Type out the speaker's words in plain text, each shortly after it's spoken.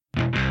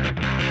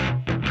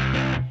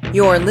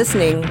You're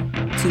listening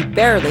to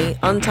Barely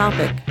on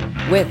Topic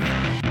with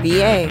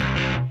VA.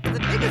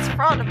 The biggest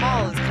fraud of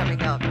all is coming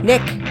up.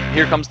 Nick.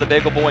 Here comes the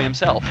bagel boy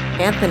himself.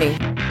 Anthony.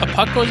 A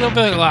puck goes over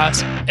the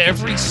glass.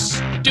 Every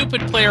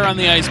stupid player on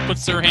the ice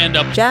puts their hand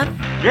up. Jeff.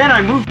 Then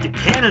I moved to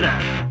Canada.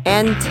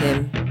 And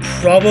Tim.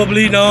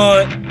 Probably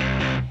not.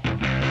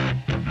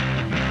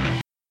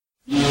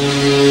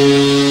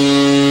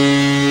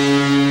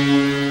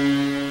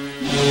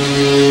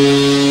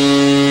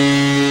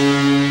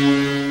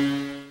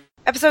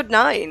 Episode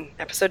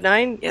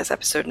 9? Yes,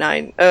 episode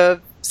 9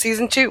 of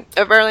season 2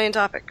 of Barely on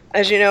Topic.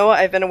 As you know,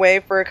 I've been away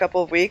for a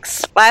couple of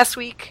weeks. Last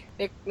week,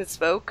 Nick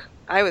misspoke.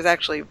 I was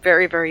actually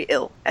very, very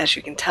ill, as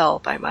you can tell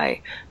by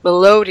my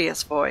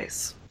melodious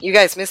voice. You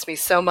guys miss me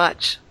so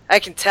much. I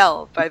can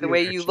tell by the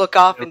way you look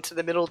off into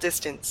the middle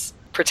distance,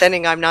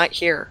 pretending I'm not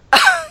here.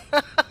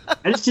 I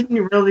just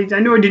didn't really, I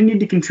knew I didn't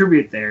need to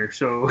contribute there,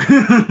 so.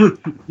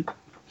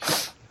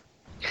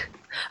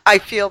 I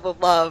feel the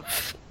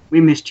love.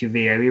 We missed you,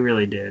 VA, we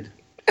really did.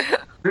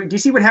 Do you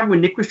see what happened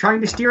when Nick was trying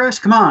to steer us?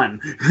 Come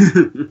on.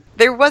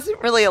 There wasn't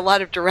really a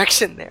lot of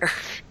direction there.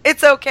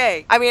 It's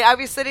okay. I mean, I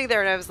was sitting there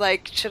and I was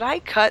like, should I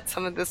cut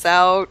some of this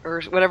out or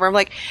whatever? I'm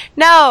like,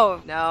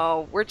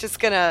 no, we're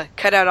just going to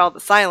cut out all the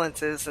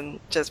silences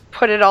and just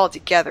put it all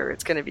together.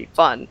 It's going to be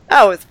fun.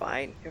 Oh, it was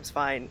fine. It was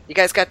fine. You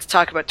guys got to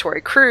talk about Tori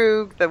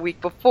Krug the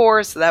week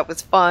before, so that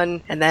was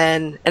fun. And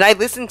I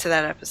listened to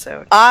that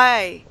episode.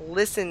 I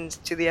listened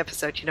to the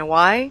episode. You know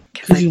why?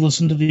 Because you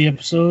listened to the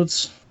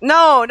episodes?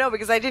 No,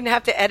 because I didn't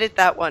have to edit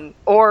that one,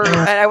 and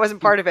I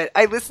wasn't part of it.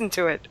 I listened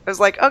to it. I was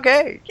like,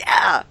 okay,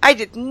 yeah. I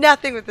did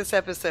nothing with this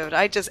episode.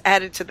 I just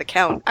added to the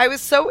count. I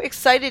was so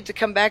excited to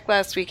come back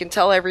last week and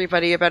tell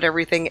everybody about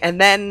everything,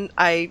 and then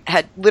I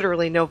had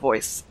literally no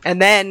voice.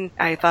 And then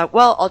I thought,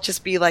 well, I'll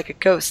just be like a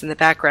ghost in the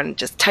background and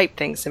just type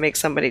things to make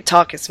somebody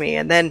talk as me.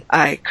 And then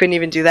I couldn't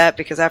even do that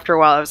because after a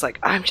while I was like,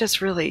 I'm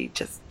just really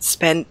just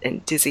spent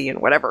and dizzy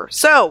and whatever.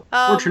 So,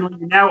 fortunately,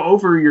 you're now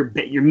over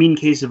your mean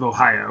case of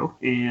Ohio,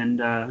 and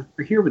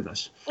are here with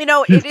us. You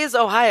know, it is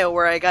Ohio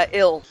where I got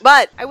ill.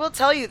 But I will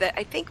tell you that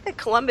I think that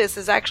Columbus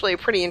is actually a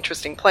pretty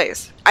interesting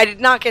place. I did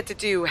not get to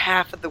do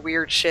half of the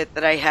weird shit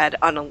that I had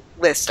on a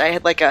list. I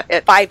had like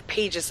 5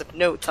 pages of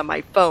notes on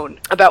my phone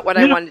about what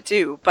I wanted to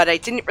do, but I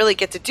didn't really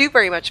get to do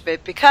very much of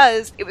it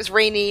because it was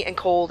rainy and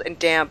cold and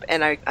damp,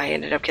 and I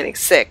ended up getting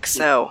sick,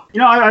 so... You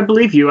know, I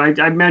believe you. I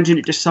imagine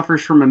it just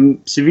suffers from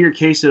a severe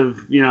case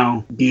of,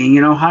 being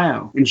in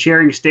Ohio and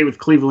sharing a state with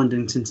Cleveland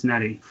and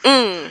Cincinnati.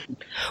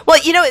 Well,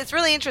 it's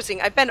really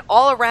interesting. I've been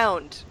all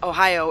around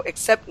Ohio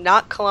except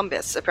not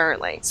Columbus,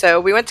 apparently. So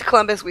we went to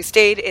Columbus. We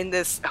stayed in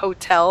this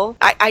hotel.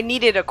 I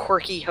needed a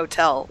quirky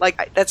hotel.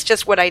 That's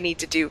just what I need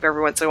to do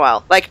every once in a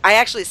while. I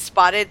actually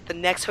spotted the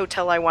next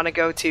hotel I want to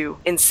go to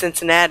in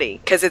Cincinnati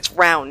because it's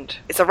round.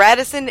 It's a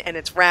Radisson and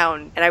it's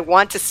round, and I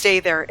want to stay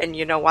there. And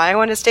you know why I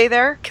want to stay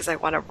there? Because I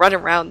want to run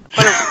around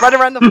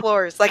the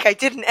floors like I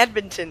did in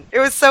Edmonton. It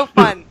was so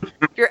fun.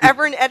 If you're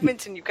ever in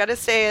Edmonton, you've got to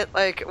stay at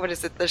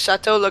the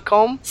Chateau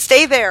Lacombe.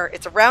 Stay there.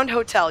 It's a round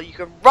hotel. You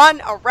can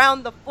run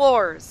around the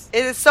floors.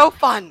 It is so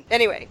fun.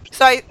 Anyway,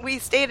 so we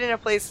stayed in a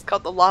place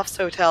called the Lofts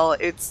Hotel.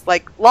 It's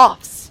like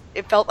lofts.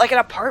 It felt like an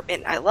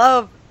apartment. I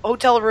love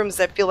hotel rooms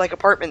that feel like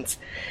apartments.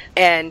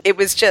 And it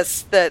was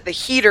just, the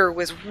heater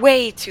was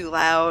way too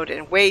loud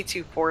and way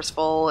too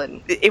forceful,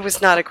 and it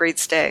was not a great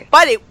stay.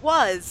 But it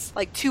was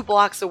 2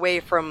 blocks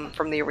away from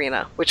the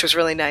arena, which was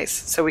really nice,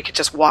 so we could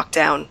just walk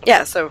down.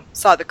 Yeah, so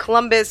saw the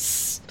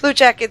Columbus Blue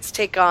Jackets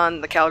take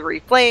on the Calgary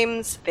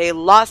Flames. They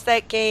lost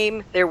that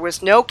game. There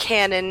was no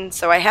cannon,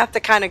 so I have to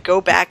kind of go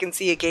back and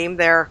see a game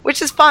there,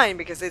 which is fine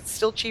because it's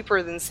still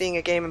cheaper than seeing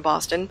a game in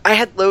Boston. I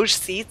had loge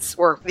seats,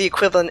 or the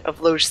equivalent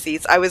of loge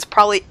seats. I was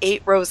probably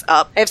 8 rows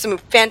up. I have some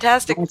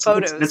fantastic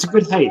photos. That's a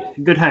good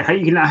height. Good height.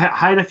 You can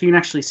high enough you can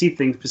actually see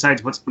things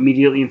besides what's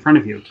immediately in front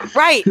of you.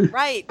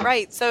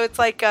 Right. So it's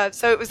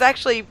so it was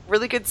actually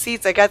really good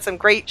seats. I got some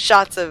great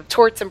shots of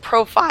Torts in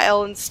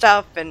profile and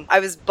stuff, and I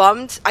was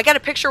bummed. I got a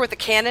picture with the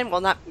cannon.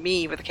 Well, not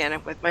me with the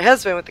cannon, with my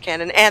husband with the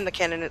cannon, and the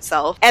cannon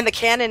itself. And the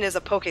cannon is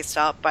a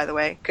Pokestop, by the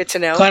way. Good to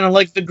know. Kind of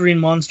like the Green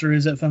Monster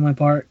is at Fenway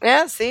Park.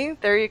 Yeah, see?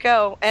 There you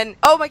go. And,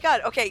 oh my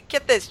god, okay,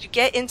 get this. You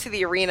get into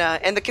the arena,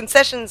 and the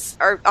concessions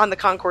are on the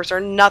concourse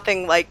are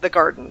nothing like the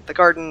Garden. The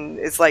Garden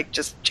is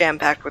just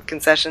jam-packed with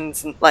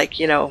concessions and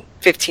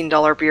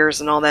 $15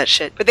 beers and all that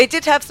shit. But they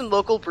did have some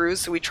local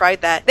brews, so we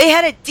tried that. They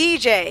had a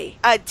DJ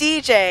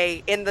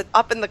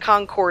up in the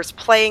concourse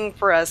playing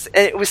for us,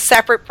 and it was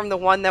separate from the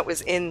one that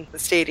was in the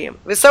stadium.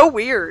 It was so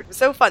weird. It was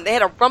so fun. They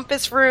had a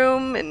rumpus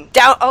room and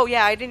down. Oh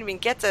yeah, I didn't even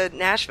get to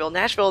Nashville.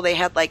 Nashville, they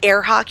had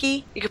air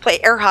hockey. You could play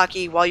air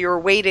hockey while you were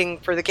waiting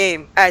for the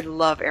game. I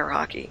love air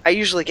hockey. I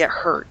usually get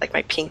hurt.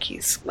 My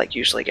pinkies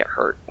usually get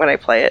hurt when I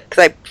play it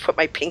because I put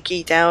my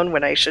pinky down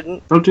when I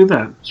shouldn't. Don't do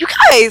that. You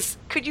guys,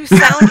 could you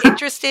sound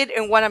interested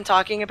in what I'm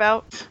talking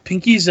about?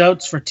 Pinky's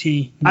outs for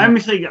tea. I'm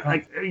actually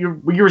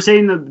you were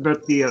saying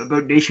about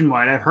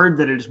Nationwide. I've heard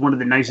that it is one of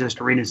the nicest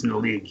arenas in the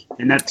league,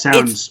 and that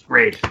sounds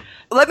great.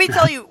 Let me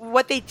tell you,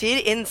 what they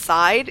did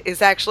inside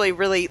is actually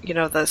really,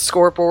 the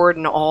scoreboard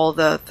and all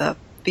the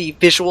the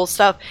visual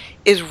stuff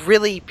is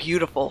really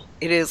beautiful.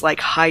 It is like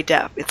high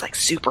def. It's like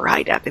super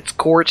high def. It's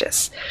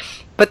gorgeous.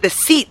 But the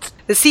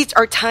seats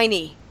are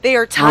tiny. They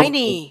are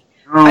tiny.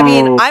 I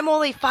mean, I'm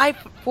only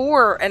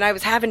 5'4", and I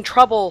was having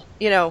trouble,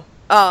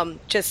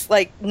 just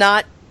like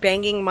not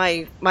banging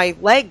my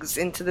legs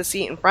into the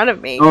seat in front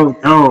of me. Oh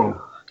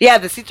no. Yeah,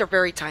 the seats are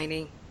very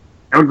tiny.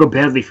 That would go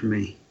badly for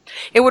me.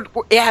 It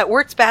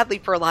works badly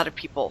for a lot of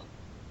people.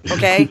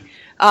 Okay?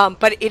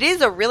 But it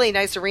is a really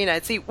nice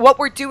arena. See, what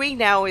we're doing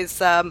now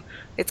is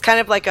it's kind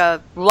of like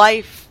a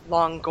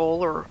lifelong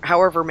goal, or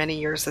however many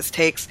years this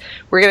takes.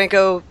 We're going to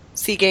go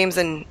see games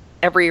in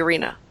every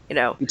arena,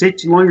 It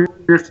takes longer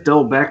to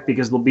double back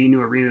because there'll be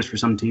new arenas for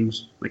some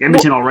teams. Like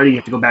Edmonton already you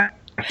have to go back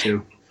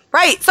to.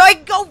 Right, so I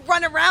can go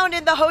run around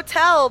in the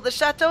hotel, the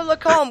Chateau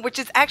Lacombe, which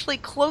is actually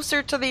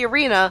closer to the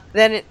arena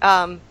than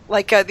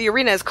the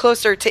arena is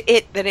closer to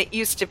it than it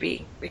used to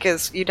be,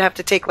 because you'd have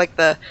to take like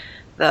the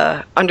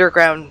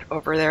underground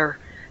over there,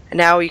 and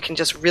now you can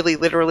just really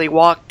literally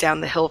walk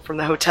down the hill from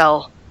the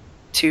hotel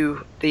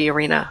to the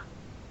arena.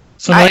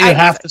 So now you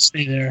have to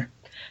stay there.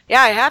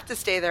 Yeah, I have to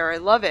stay there. I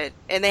love it,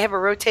 and they have a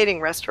rotating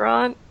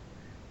restaurant.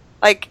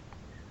 Like,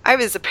 I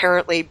was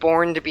apparently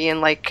born to be in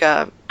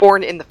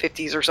born in the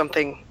 50s or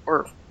something,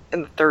 or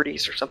in the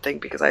 30s or something,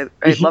 because I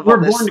love all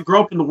this. We're born to grow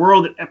up in the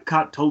world that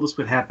Epcot told us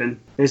would happen,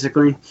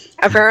 basically.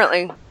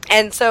 Apparently.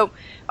 And so,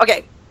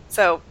 okay,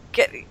 so,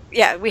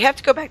 we have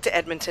to go back to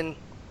Edmonton,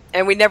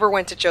 and we never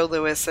went to Joe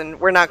Louis, and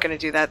we're not going to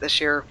do that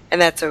this year,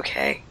 and that's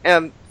okay.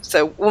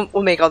 So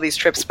we'll make all these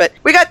trips, but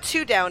we got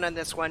 2 down on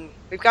this one.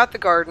 We've got the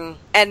garden,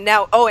 and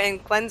now,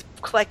 and Glenn's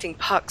collecting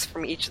pucks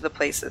from each of the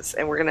places,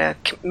 and we're going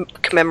to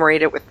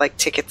commemorate it with like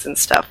tickets and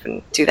stuff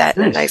and do that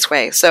in a nice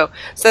way. So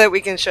that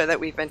we can show that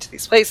we've been to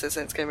these places,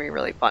 and it's going to be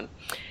really fun.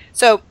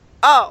 So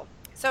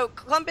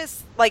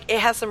Columbus, like, it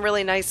has some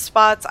really nice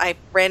spots. I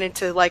ran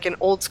into like an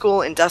old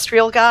school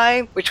industrial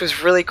guy, which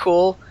was really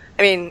cool.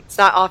 I mean, it's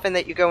not often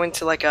that you go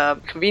into like a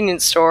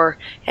convenience store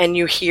and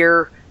you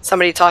hear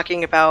somebody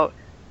talking about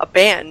a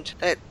band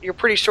that you're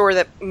pretty sure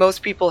that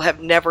most people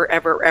have never,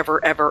 ever,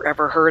 ever, ever,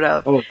 ever heard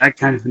of. Oh, that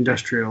kind of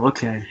industrial.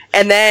 Okay.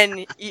 And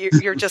then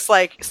you're just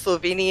like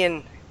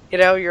Slovenian,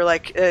 you're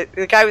like,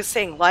 the guy was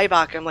saying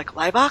Laibach. I'm like,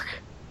 Laibach?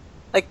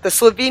 Like the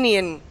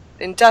Slovenian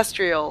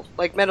industrial,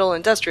 like metal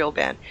industrial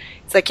band.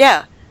 It's like,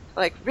 yeah. I'm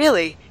like,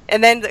 really?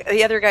 And then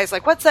the other guy's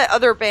like, what's that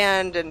other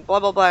band? And blah,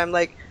 blah, blah. I'm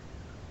like,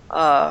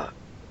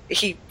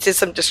 he did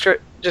some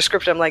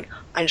description. I'm like,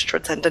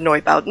 Einstürzende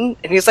Neubauten.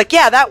 And he was like,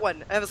 yeah, that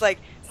one. I was like,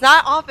 it's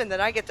not often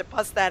that I get to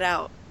bust that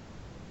out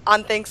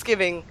on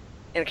Thanksgiving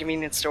in a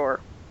convenience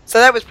store. So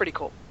that was pretty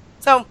cool.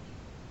 So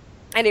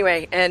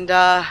anyway, and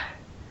that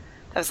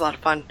was a lot of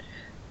fun.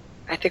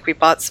 I think we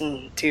bought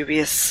some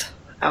dubious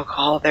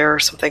alcohol there or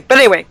something. But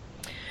anyway,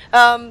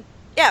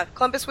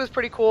 Columbus was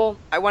pretty cool.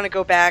 I want to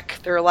go back.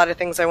 There are a lot of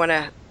things I want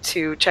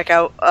to check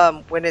out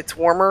when it's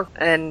warmer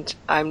and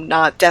I'm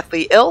not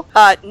deathly ill.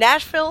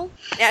 Nashville,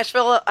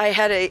 I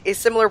had a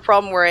similar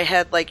problem where I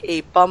had like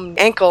a bum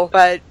ankle,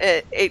 but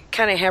it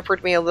kind of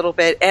hampered me a little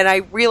bit. And I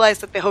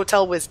realized that the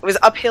hotel was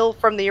uphill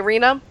from the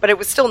arena, but it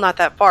was still not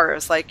that far. It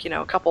was like,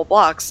 a couple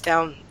blocks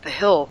down the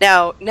hill.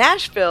 Now,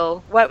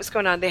 Nashville, what was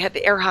going on? They had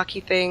the air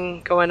hockey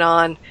thing going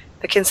on.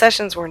 The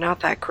concessions were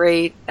not that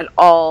great at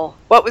all.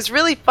 What was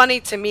really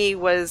funny to me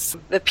was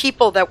the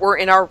people that were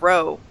in our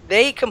row.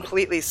 They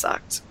completely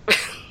sucked.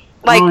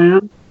 Oh, yeah?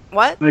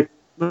 What?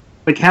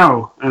 Like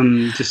how?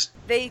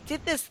 They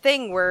did this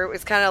thing where it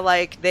was kind of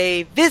like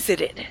they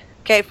visited.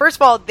 Okay, first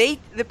of all, the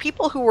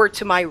people who were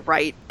to my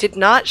right did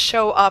not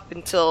show up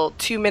until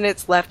 2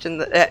 minutes left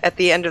at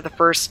the end of the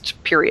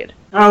first period.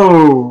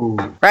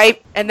 Oh.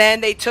 Right? And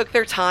then they took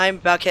their time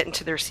about getting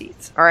to their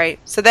seats. All right.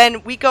 So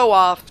then we go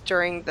off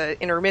during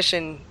the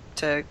intermission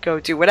to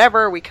go do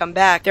whatever. We come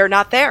back. They're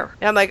not there.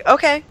 And I'm like,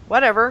 okay,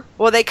 whatever.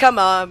 Well, they come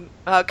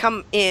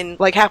in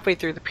like halfway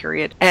through the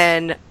period.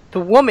 And the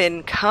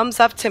woman comes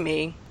up to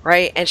me,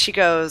 right? And she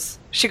goes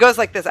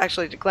like this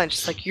actually to Glenn.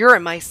 She's like, you're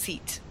in my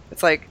seat.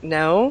 It's like,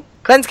 no.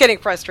 Glenn's getting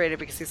frustrated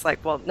because he's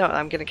like, well, no,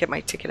 I'm going to get my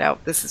ticket out.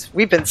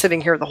 We've been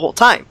sitting here the whole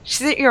time. She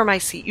said, you're in my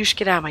seat. You should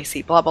get out of my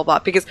seat, blah, blah, blah.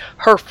 Because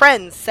her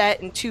friends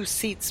sat in 2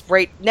 seats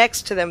right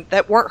next to them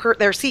that weren't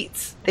their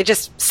seats. They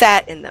just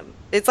sat in them.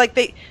 It's like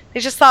they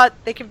just thought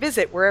they could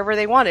visit wherever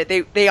they wanted.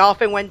 They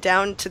often went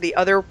down to the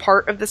other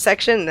part of the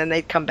section and then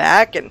they'd come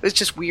back, and it was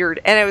just weird.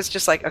 And it was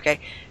just like, okay.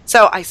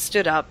 So I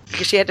stood up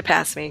because she had to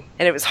pass me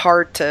and it was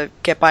hard to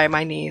get by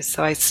my knees.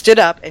 So I stood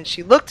up and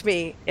she looked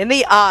me in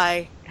the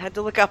eye, had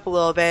to look up a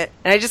little bit,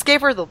 and I just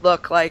gave her the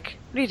look like,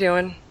 what are you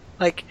doing?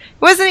 Like, it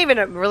wasn't even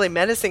a really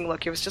menacing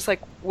look. It was just like,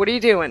 what are you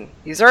doing?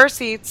 These are our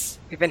seats.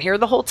 We've been here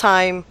the whole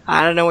time.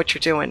 I don't know what you're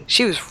doing.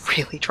 She was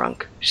really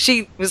drunk.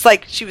 She was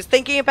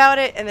thinking about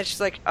it, and then she's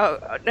like,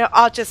 oh, no,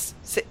 I'll just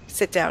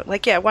sit down.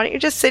 Like, yeah, why don't you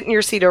just sit in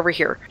your seat over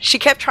here? She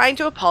kept trying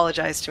to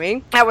apologize to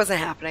me. That wasn't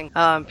happening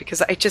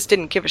because I just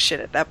didn't give a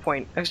shit at that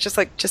point. I was just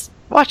like, just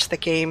watch the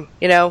game,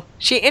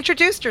 She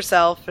introduced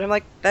herself, and I'm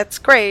like, that's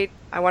great.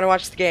 I want to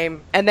watch the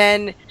game. And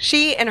then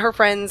she and her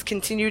friends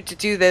continued to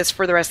do this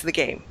for the rest of the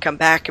game. Come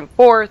back and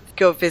forth,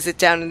 go visit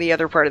down in the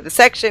other part of the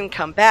section,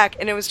 come back.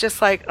 And it was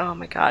just like, oh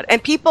my God.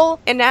 And people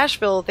in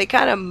Nashville, they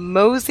kind of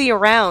mosey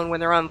around when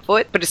they're on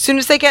foot. But as soon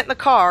as they get in the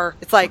car,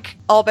 it's like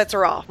all bets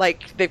are off.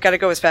 Like they've got to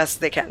go as fast as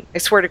they can. I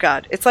swear to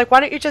God. It's like, why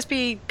don't you just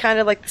be kind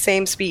of like the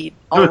same speed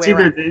all No, the it's way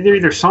either around? they're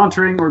either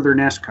sauntering or they're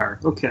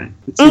NASCAR. Okay.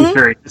 It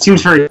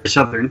seems very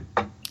southern.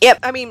 Yep,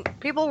 I mean,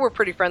 people were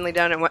pretty friendly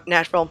down in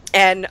Nashville,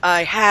 and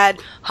I had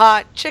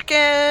hot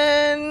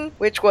chicken,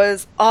 which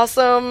was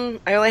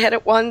awesome. I only had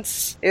it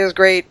once. It was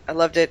great. I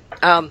loved it.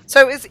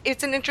 So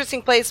it's an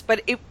interesting place,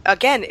 but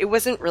it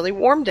wasn't really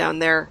warm down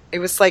there. It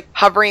was like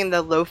hovering in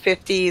the low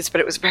 50s, but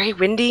it was very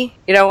windy.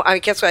 You know, I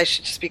guess I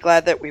should just be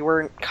glad that we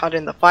weren't caught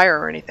in the fire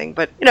or anything.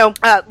 But, you know,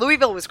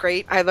 Louisville was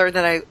great. I learned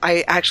that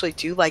I actually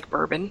do like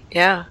bourbon.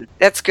 Yeah,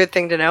 that's a good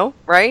thing to know,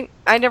 right?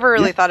 I never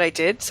really thought I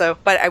did,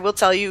 but I will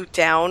tell you,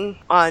 down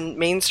on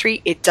Main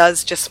Street, it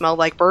does just smell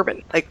like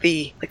bourbon. Like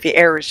the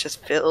air is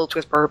just filled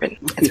with bourbon.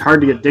 It's hard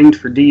to get dinged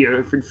for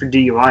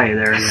DUI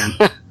there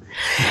again.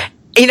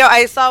 You know,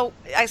 I saw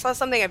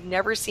something I've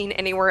never seen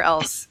anywhere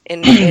else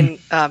in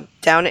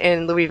down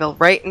in Louisville,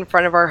 right in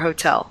front of our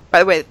hotel. By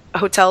the way,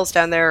 hotels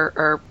down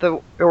there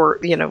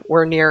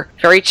were near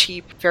very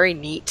cheap, very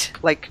neat,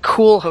 like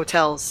cool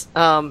hotels.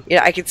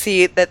 I could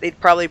see that they'd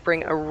probably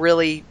bring a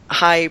really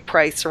high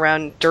price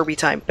around Derby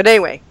time. But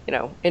anyway, you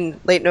know, in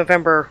late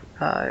November,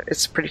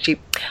 it's pretty cheap.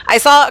 I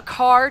saw a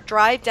car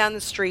drive down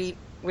the street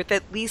with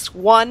at least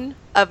one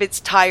of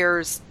its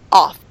tires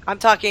off. I'm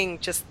talking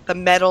just the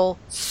metal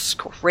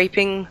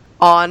scraping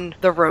on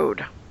the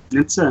road.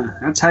 That's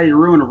how you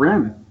ruin a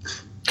rim.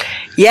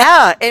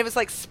 Yeah, it was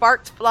like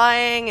sparks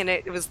flying, and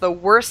it was the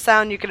worst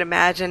sound you could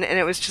imagine, and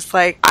it was just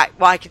like,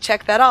 I could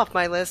check that off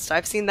my list.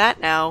 I've seen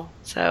that now.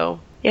 So,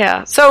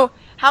 yeah. So,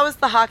 how was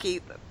the hockey?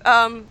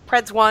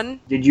 Preds won.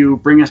 Did you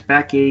bring us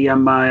back a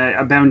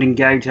bounding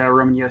gagged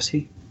Roman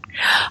Yossi?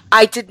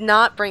 I did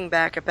not bring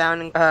back a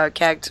bounding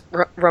gagged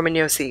Roman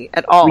Yossi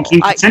at all. We came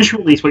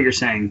consensually is what you're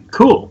saying.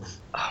 Cool.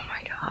 Oh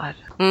my God.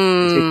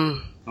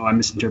 Oh, I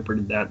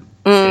misinterpreted that.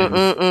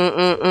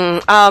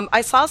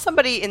 I saw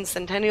somebody in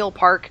Centennial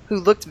Park who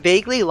looked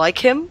vaguely like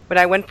him when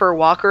I went for a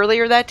walk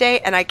earlier that day,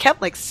 and I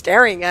kept like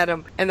staring at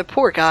him. And the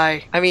poor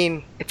guy, I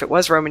mean, if it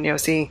was Roman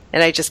Yossi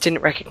and I just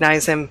didn't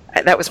recognize him,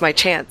 that was my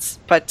chance.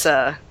 But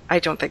I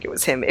don't think it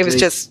was him. It was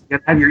just... You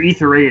have your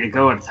ether ready to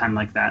go at a time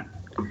like that.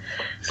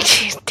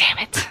 Jeez, damn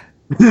it.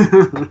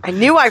 I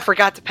knew I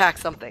forgot to pack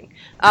something.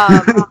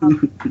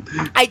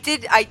 I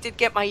did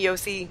get my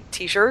Yossi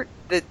t-shirt.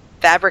 The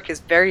fabric is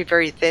very,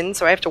 very thin,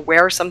 so I have to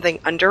wear something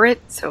under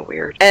it. So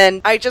weird.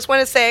 And I just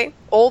want to say,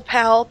 old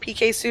pal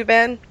PK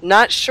Subban,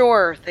 not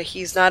sure that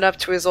he's not up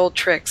to his old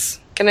tricks.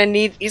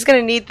 He's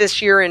gonna need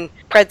this year in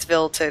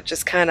Predsville to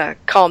just kind of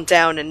calm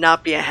down and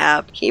not be a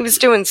hab. He was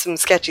doing some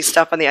sketchy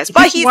stuff on the ice,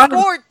 but he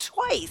scored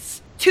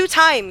twice. 2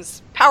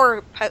 times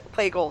power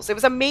play goals. It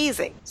was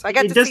amazing. So I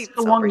got to see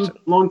the celebration. It does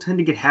take a long time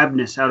to get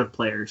habness out of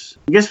players.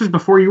 I guess it was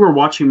before you were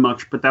watching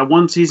much, but that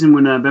one season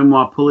when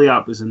Benoit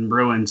Pouliot was in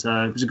Bruins,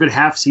 it was a good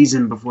half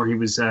season before he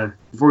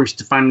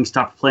finally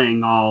stopped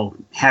playing all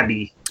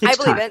habby. I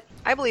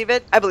believe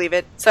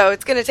it. So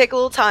it's going to take a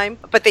little time,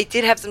 but they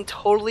did have some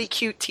totally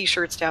cute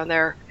t-shirts down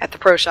there at the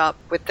pro shop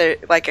with a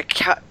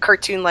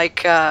cartoon like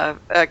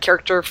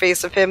character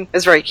face of him. It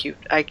was very cute.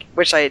 I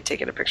wish I had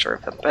taken a picture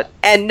of him.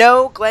 And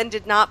no, Glenn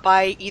did not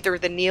buy either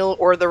the Neil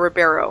or the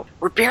Ribeiro.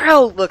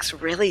 Ribeiro looks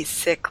really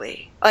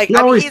sickly. He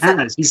always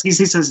has. He's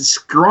a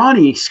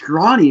scrawny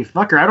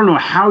fucker. I don't know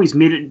how he's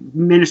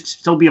managed to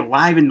still be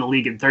alive in the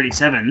league at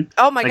 37.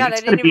 Oh my God,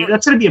 that's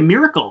gonna be a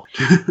miracle.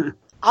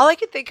 All I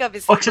could think of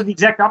is... except the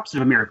exact opposite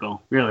of a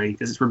miracle, really,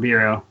 because it's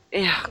Ribeiro.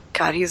 Yeah,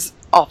 God, he's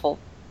awful.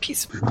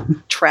 Piece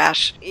of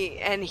trash.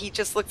 And he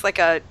just looks like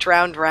a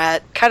drowned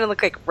rat. Kind of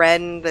looked like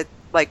Ren, but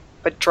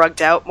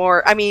drugged out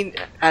more. I mean,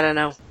 I don't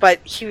know. But,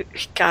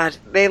 God,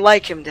 they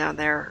like him down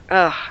there.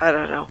 Ugh, I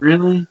don't know.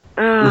 Really?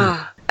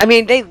 I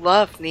mean, they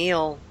love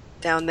Neil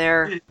down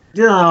there.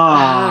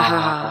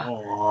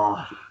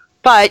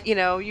 But, you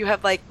know, you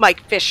have, like,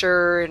 Mike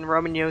Fisher and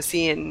Roman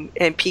Yossi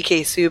and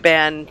PK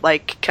Subban,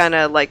 like, kind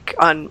of, like,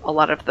 on a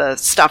lot of the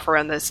stuff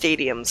around the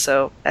stadium.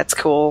 So that's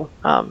cool.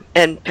 And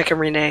Pekka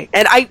Rinne.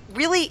 And I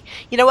really,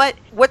 you know what?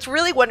 What's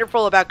really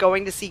wonderful about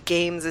going to see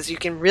games is you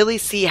can really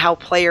see how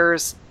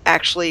players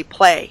actually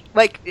play.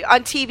 Like,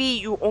 on TV,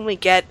 you only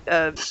get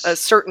a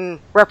certain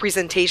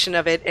representation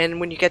of it, and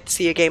when you get to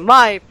see a game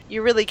live,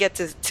 you really get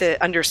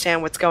to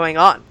understand what's going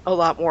on a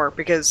lot more,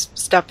 because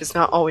stuff is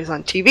not always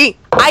on TV.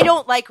 I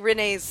don't like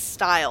Rinne's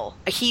style.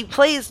 He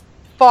plays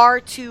far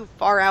too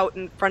far out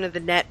in front of the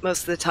net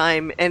most of the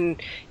time,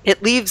 and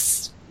it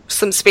leaves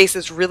some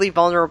spaces really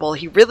vulnerable.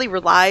 He really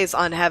relies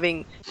on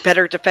having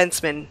better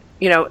defensemen.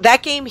 You know,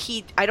 that game,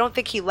 I don't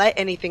think he let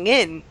anything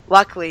in,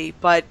 luckily,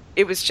 but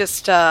it was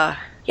just,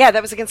 Yeah,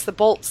 that was against the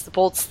Bolts. The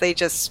Bolts, they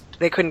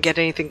couldn't get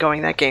anything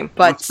going that game.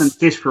 But it's been the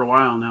case for a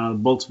while now. The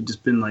Bolts have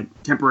just been like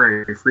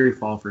temporary free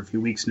fall for a few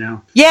weeks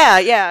now.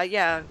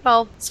 Yeah.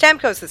 Well,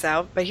 Stamkos is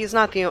out, but he's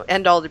not the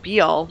end all to be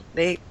all.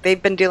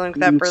 They've been dealing with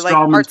that for like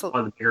parts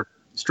of.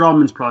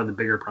 Strawman's probably the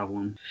bigger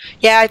problem.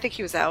 Yeah, I think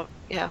he was out.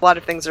 Yeah, a lot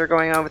of things are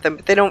going on with him,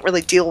 but they don't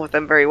really deal with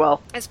them very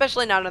well,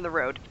 especially not on the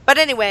road. But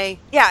anyway,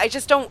 yeah, I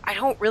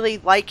don't really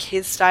like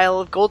his style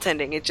of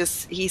goaltending.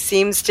 He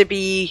seems to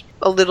be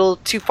a little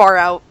too far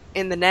out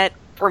in the net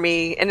for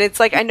me. And it's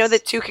like, I know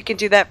that Tuukka can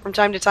do that from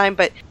time to time,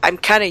 but I'm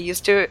kind of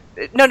used to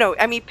it. No,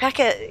 I mean,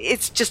 Pekka,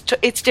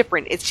 it's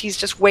different. He's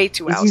just way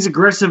too out. He's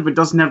aggressive, but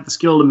doesn't have the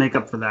skill to make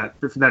up for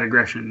that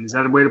aggression. Is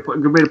that a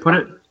good way to put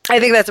it? I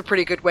think that's a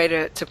pretty good way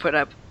to put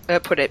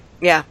it.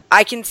 Yeah.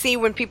 I can see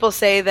when people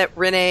say that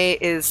Rene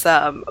is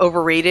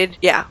overrated.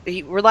 Yeah.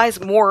 He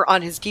relies more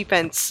on his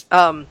defense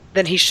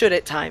than he should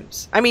at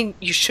times. I mean,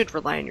 you should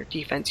rely on your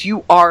defense.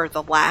 You are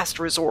the last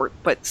resort,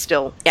 but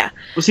still, yeah.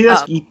 Well, see,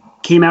 he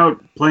came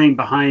out playing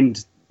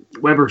behind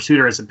Weber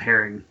Suter as a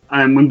pairing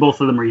when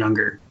both of them were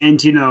younger.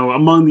 And,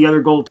 among the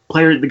other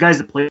the guys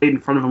that played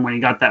in front of him when he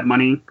got that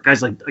money,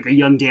 guys like a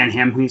young Dan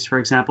Hamhuis, for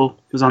example,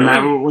 was on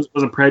that, was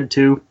a Pred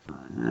too.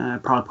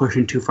 Probably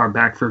pushing too far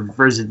back for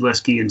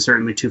Verzadliski and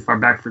certainly too far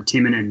back for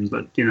Timonen.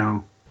 But,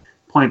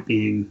 point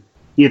being,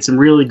 he had some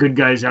really good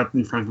guys out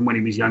in front of him when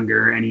he was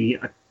younger, and he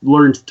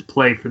learned to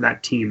play for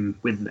that team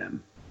with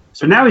them.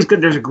 So now he's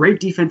good. There's a great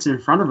defense in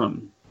front of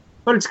him,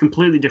 but it's a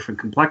completely different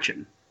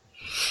complexion.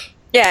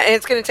 Yeah, and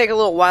it's going to take a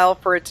little while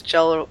for it to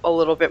gel a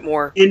little bit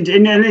more. And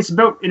it's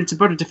about a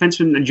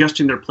defenseman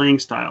adjusting their playing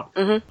style.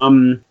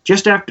 Mm-hmm.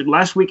 Just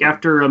last week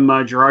after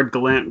Gerard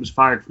Gallant was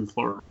fired from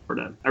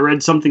Florida, I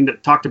read something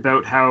that talked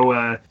about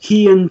how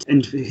he and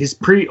his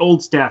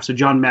old staff, so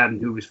John Madden,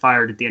 who was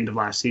fired at the end of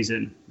last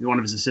season, one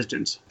of his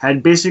assistants,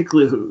 had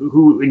basically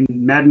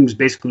Madden was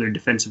basically their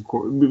defense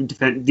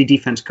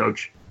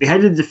coach. They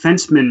had the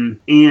defenseman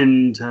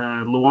and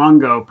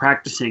Luongo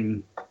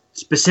practicing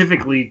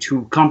specifically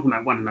to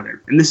complement one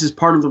another. And this is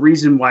part of the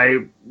reason why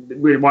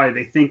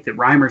they think that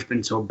Reimer's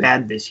been so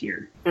bad this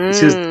year.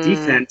 Because the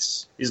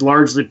defense is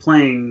largely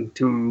playing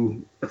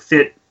to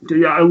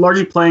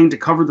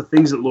cover the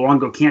things that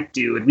Luongo can't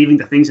do and leaving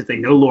the things that they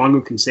know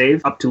Luongo can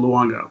save up to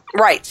Luongo.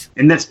 Right.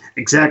 And that's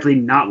exactly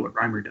not what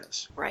Reimer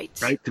does. Right.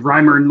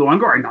 Reimer and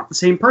Luongo are not the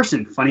same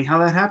person. Funny how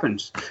that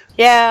happens.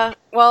 Yeah.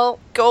 Well,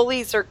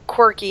 goalies are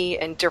quirky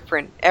and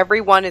different.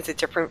 Everyone is a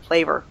different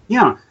flavor.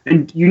 Yeah,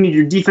 and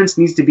your defense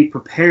needs to be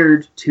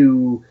prepared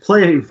to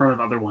play in front of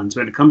other ones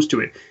when it comes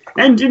to it.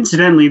 And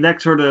incidentally,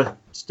 that sort of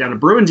down a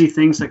Bruins-y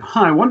things like,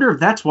 I wonder if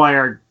that's why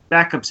our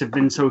backups have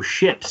been so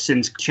shit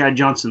since Chad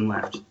Johnson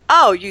left.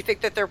 Oh, you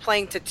think that they're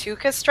playing to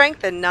Tuukka's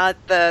strength and not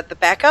the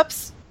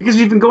backups? Because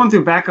we've been going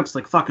through backups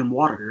like fucking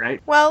water, right?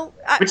 Well,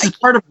 which is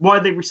part of why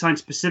they resigned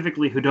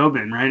specifically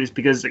Hudobin, right? Is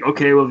because, if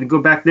you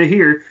go back to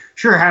here,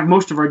 sure,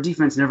 most of our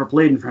defense never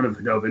played in front of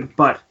Hudobin,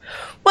 but...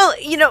 Well,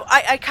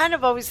 I kind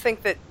of always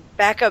think that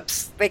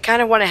backups, they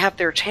kind of want to have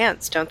their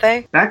chance, don't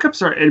they?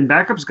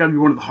 Backups got to be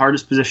one of the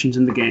hardest positions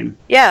in the game.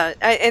 Yeah,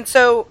 and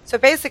so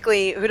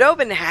basically,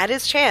 Hudobin had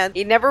his chance.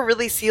 He never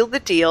really sealed the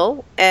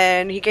deal,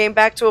 and he came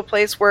back to a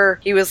place where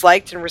he was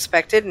liked and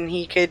respected, and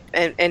he could,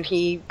 and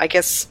he, I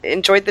guess,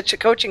 enjoyed the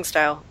coaching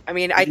style. I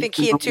mean, I think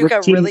he and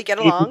Tuukka really get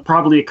along.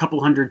 Probably a couple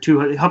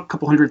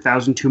hundred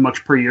thousand too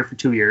much per year for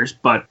 2 years,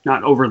 but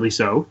not overly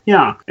so.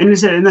 Yeah,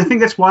 and I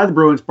think that's why the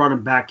Bruins brought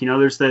him back.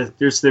 There's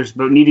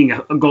about needing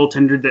a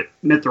goaltender that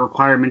met the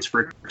requirements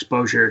for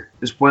exposure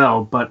as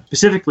well, but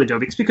specifically Dobie,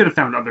 because we could have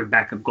found other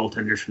backup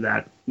goaltenders for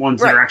that.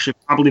 Ones that are actually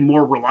probably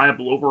more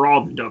reliable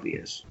overall than Dobie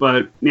is.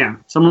 But yeah,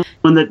 someone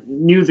that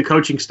knew the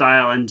coaching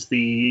style and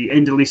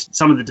at least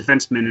some of the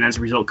defensemen, and as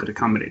a result could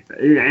accommodate that.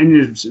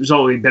 And as a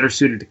result, would be better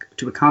suited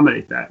to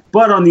accommodate that.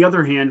 But on the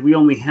other hand, we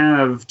only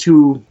have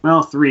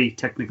three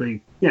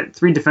technically. Yeah,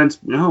 3 defense.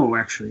 No,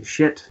 actually,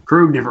 shit.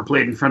 Krug never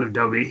played in front of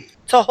Dobie.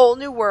 It's a whole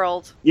new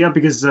world. Yeah,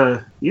 because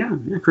Krug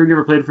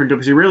never played in front of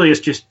Dobie. So really, it's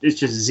just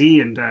Z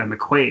and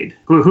McQuaid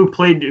who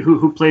played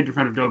in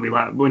front of Dobie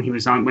when he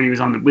was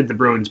on with the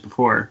Bruins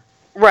before.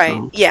 Right.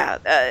 So. Yeah.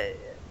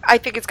 I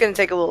think it's going to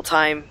take a little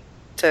time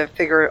to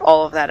figure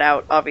all of that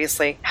out,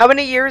 obviously. How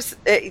many years?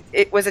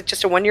 Was it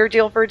just a 1-year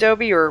deal for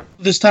Dobie, or?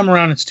 This time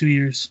around, it's 2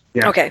 years.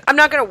 Yeah. Okay. I'm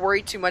not going to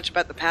worry too much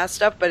about the past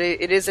stuff, but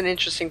it is an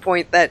interesting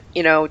point that,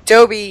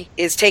 Dobie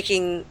is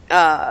taking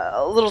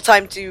a little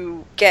time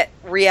to get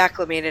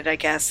reacclimated, I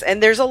guess.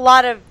 And there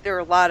are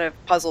a lot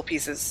of puzzle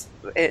pieces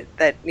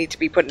that need to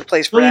be put into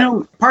place for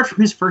that. Apart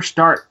from his first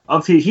start,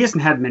 he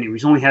hasn't had many.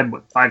 He's only had,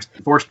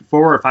 4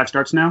 or 5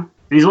 starts now?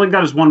 And he's only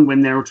got his 1 win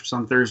there, which was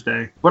on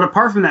Thursday. But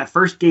apart from that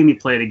first game he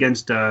played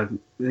against, I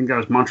think that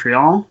was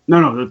Montreal.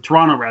 No,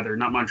 Toronto rather,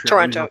 not Montreal.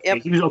 Toronto, yep.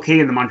 He was okay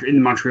in the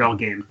Montreal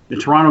game. The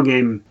Toronto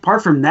game,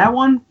 apart from that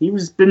one,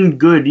 been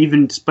good,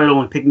 even despite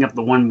only picking up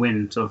the 1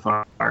 win so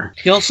far.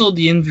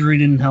 The injury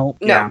didn't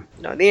help. No,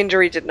 the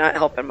injury did not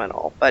help him at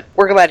all. But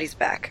we're glad he's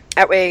back.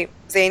 That way,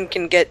 Zane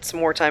can get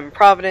some more time in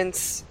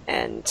Providence,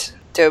 and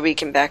Toby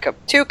can back up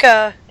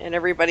Tuca, and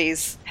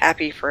everybody's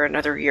happy for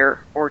another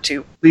year or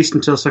two. At least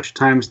until such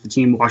time as the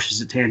team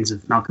washes its hands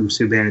of Malcolm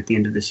Subban at the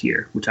end of this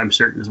year, which I'm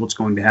certain is what's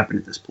going to happen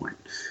at this point.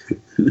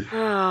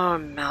 Oh,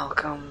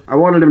 Malcolm. I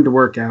wanted him to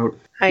work out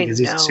I because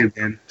he's a know.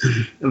 Subban,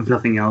 if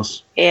nothing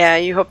else. Yeah,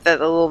 you hope that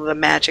a little of the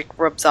magic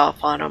rubs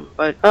off on him.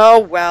 But, oh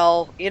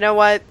well, you know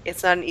what?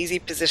 It's not an easy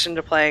position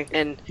to play,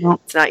 and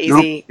Nope. it's not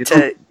easy Nope.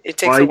 to... It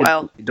takes a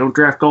while. You don't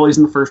draft goalies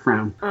in the first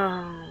round.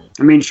 Oh.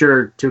 I mean,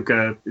 sure,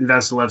 Tuca, and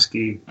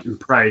Vasilevsky, and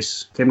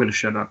Price. Okay, I'm going to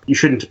shut up. You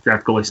shouldn't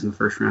draft goalies in the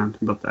first round.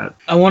 How about that?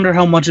 I wonder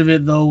how much of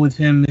it, though, with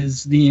him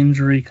is the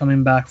injury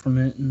coming back from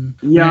it. And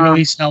Yeah. I know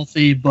he's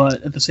healthy,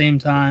 but at the same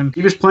time,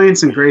 He was playing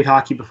some great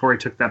hockey before he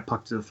took that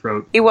puck to the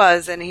throat. He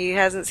was, and he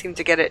hasn't seemed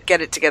to get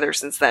it together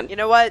since then. You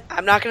know what?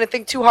 I'm not going to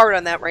think too hard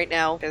on that right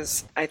now,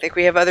 because I think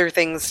we have other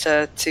things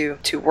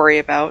to worry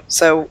about.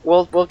 So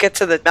we'll get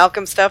to the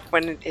Malcolm stuff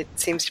when it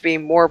seems to be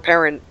more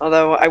apparent.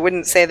 Although I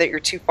wouldn't say that you're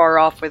too far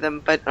off with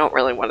him, but I don't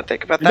really want to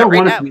think about I that don't right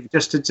want now. it to be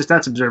just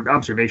that's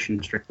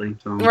observation strictly.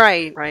 So.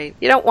 Right.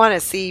 You don't want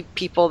to see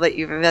people that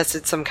you've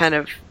invested some kind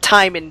of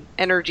time and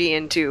energy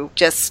into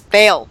just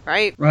fail,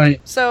 right? right.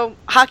 So,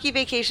 hockey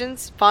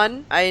vacations,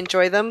 fun. I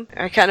enjoy them.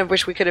 I kind of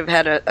wish we could have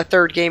had a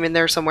third game in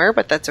there somewhere,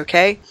 but that's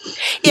okay.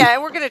 Yeah,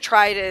 and we're going to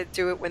try to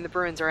do it when the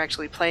Bruins are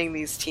actually playing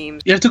these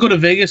teams. You have to go to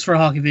Vegas for a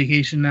hockey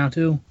vacation now,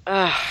 too.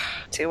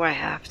 Do I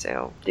have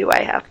to? Do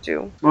I have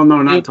to? Well,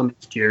 no, not until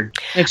next year.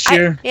 Next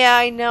year. Yeah,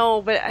 I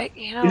know, but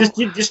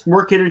You just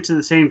work it into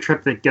the same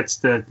trip that gets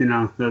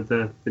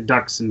the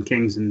Ducks and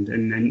Kings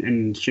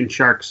and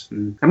Sharks.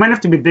 And it might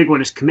have to be a big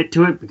one. Just commit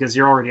to it because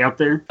you're already out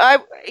there. I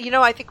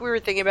think we were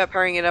thinking about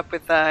pairing it up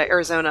with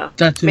Arizona.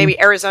 That too. Maybe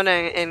Arizona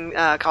and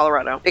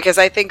Colorado. Because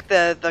I think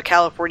the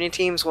California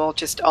teams will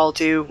just all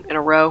do in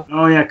a row.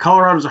 Oh yeah,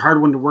 Colorado's a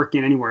hard one to work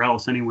in anywhere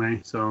else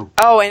anyway. So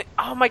Oh, and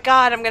oh my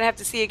God, I'm going to have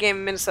to see a game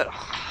in Minnesota.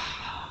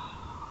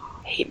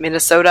 Hate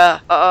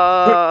Minnesota.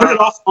 put it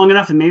off long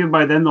enough, and maybe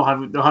by then they'll have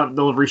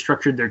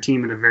restructured their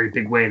team in a very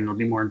big way, and it'll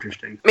be more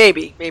interesting.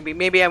 Maybe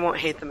I won't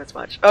hate them as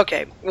much.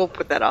 Okay, we'll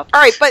put that off.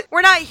 All right, but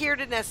we're not here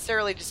to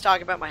necessarily just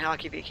talk about my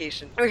hockey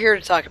vacation. We're here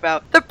to talk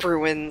about the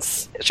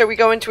Bruins. Shall we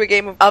go into a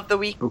game of the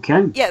week?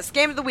 Okay. Yes,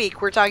 game of the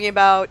week. We're talking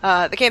about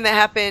the game that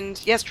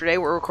happened yesterday.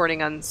 We're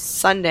recording on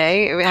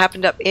Sunday. It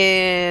happened up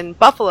in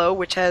Buffalo,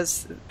 which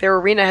their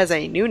arena has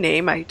a new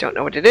name. I don't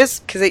know what it is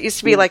because it used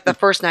to be like the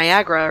First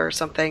Niagara or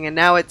something, and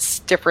now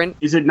it's different.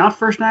 Is it not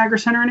First Niagara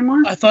Center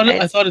anymore? I thought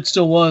it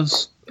still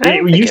was.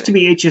 It used to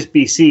be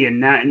HSBC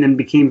and then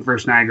became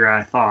First Niagara,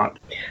 I thought.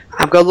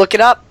 I'm going to look it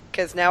up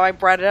because now I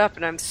brought it up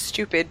and I'm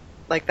stupid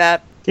like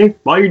that. Okay,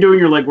 while you're doing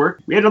your legwork,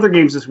 we had other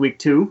games this week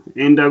too,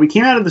 and we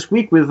came out of this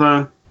week with,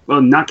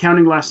 not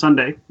counting last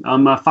Sunday,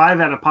 5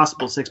 out of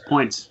possible 6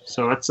 points.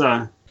 So that's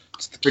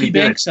It's the pretty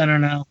KeyBank good. Center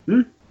now.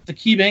 Hmm? The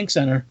KeyBank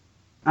Center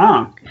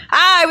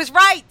I was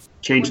right!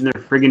 Changing their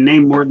friggin'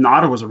 name more than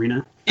Ottawa's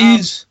arena.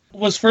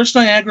 was First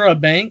Niagara a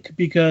bank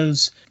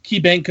because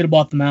KeyBank could have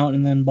bought them out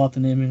and then bought the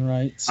naming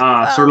rights.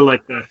 Sort of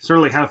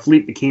like how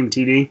Fleet became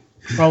TD.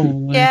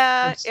 Probably.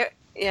 Yeah, That's-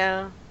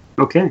 yeah.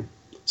 Okay,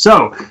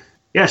 so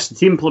yes, the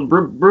team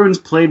Bruins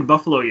played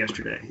Buffalo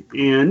yesterday,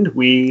 and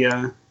we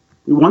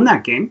won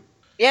that game.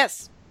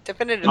 Yes, It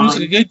definitively. was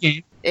a good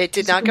game. It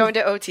did not go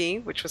into OT,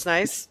 which was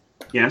nice.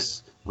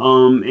 Yes,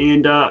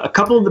 and a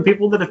couple of the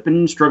people that have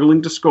been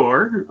struggling to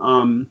score.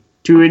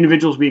 Two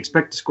individuals we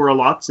expect to score a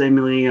lot,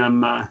 namely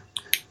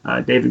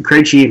David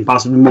Krejci, and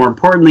possibly more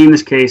importantly in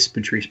this case,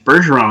 Patrice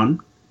Bergeron,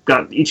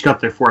 each got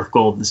their 4th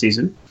goal of the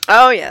season.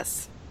 Oh,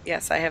 yes.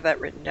 Yes, I have that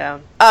written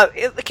down.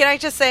 Can I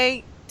just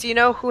say, do you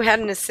know who had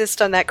an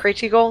assist on that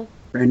Krejci goal?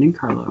 Brendan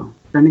Carlo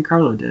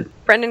did.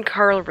 Brendan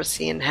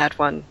Carlson had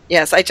one.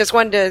 Yes, I just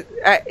wanted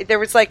to... there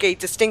was like a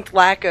distinct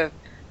lack of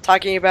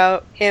talking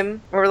about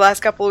him over the last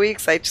couple of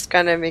weeks. I just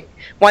kind of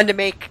wanted to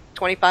make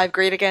 25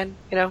 great again,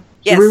 you know?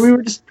 Yes. We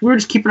were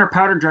just keeping our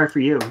powder dry for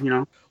you, you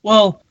know.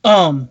 Well,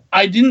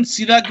 I didn't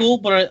see that goal,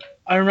 but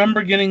I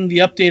remember getting the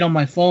update on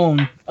my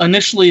phone.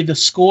 Initially, the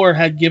score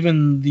had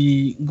given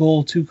the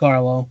goal to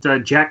Carlo.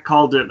 Jack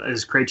called it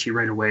as Krejci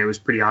right away. It was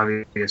pretty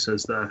obvious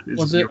as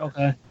Was it?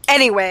 Okay.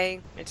 Anyway,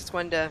 I just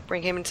wanted to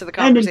bring him into the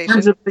And in conversation.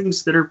 terms of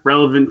things that are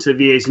relevant to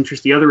VA's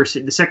interest,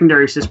 the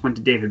secondary assist went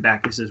to David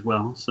Backus as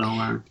well. So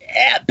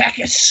Yeah,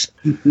 Bacchus.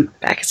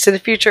 Back to the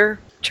future.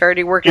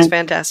 Charity work is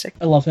fantastic.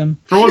 I love him.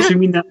 for once, we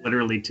mean that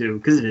literally too,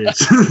 because it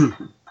is.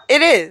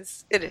 It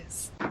is. It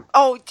is.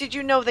 Oh, did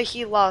you know that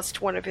he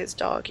lost one of his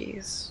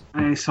doggies?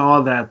 I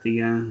saw that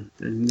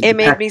It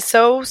made me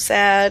so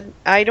sad.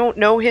 I don't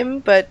know him,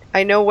 but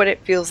I know what it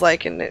feels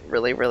like, and it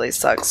really, really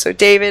sucks. So,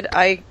 David,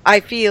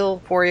 I feel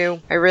for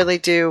you. I really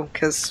do,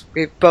 because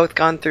we've both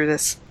gone through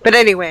this. But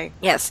anyway,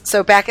 yes.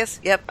 So, Bacchus,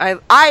 yep.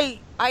 I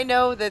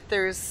know that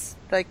there's,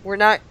 like, we're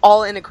not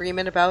all in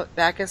agreement about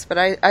Bacchus, but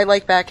I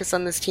like Bacchus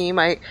on this team.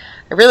 I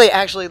really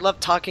actually love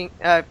talking.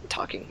 I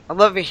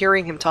love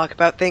hearing him talk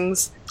about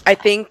things. I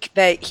think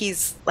that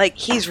he's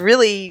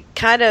really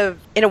kind of,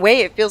 in a way,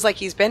 it feels like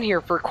he's been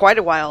here for quite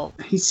a while.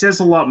 He says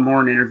a lot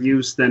more in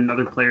interviews than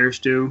other players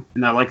do,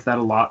 and I like that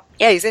a lot.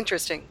 Yeah, he's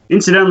interesting.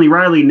 Incidentally,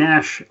 Riley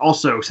Nash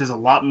also says a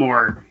lot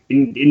more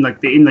in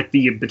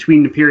the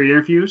between the period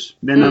interviews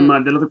than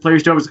other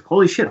players do. I was like,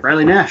 holy shit,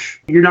 Riley Nash,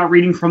 you're not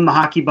reading from the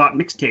HockeyBot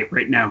mixtape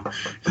right now.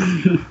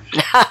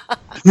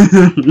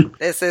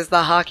 This is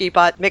the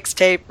HockeyBot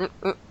mixtape.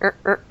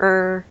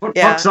 Put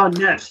pucks on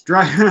net.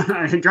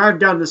 Drive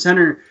down the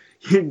center.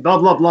 Blah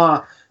blah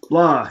blah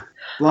blah.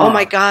 Blah. Oh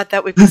my god,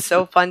 that would be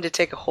so fun to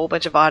take a whole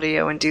bunch of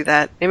audio and do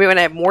that. Maybe when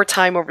I have more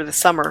time over the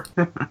summer.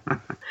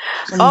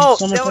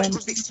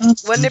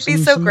 Wouldn't it be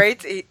so great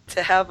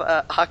to have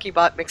a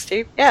HockeyBot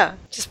mixtape? Yeah,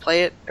 just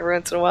play it every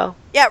once in a while.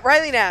 Yeah,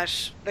 Riley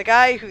Nash, the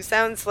guy who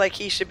sounds like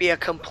he should be a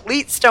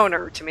complete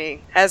stoner to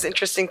me, has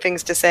interesting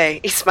things to say.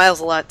 He smiles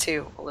a lot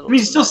too.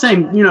 He's still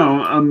saying,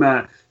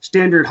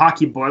 standard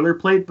hockey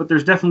boilerplate, but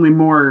there's definitely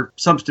more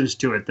substance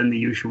to it than the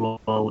usual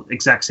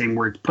exact same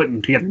words put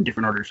together in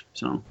different orders.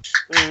 So,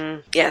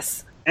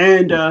 yes.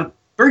 And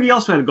Bergie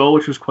also had a goal,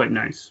 which was quite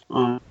nice.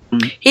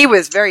 He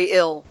was very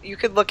ill. You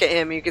could look at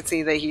him, you could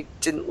see that he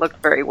didn't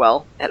look very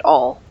well at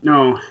all.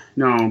 No,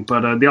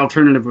 but the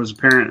alternative was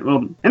apparent.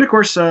 Well, and of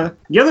course, the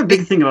other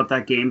big thing about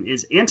that game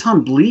is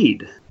Anton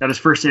Bleed got his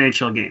first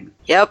NHL game.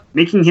 Yep.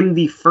 Making him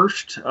the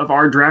first of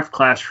our draft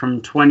class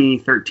from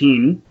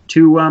 2013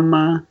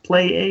 to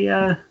play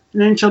an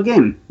NHL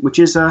game, which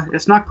is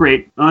it's not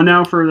great.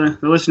 Now for the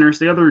listeners,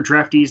 the other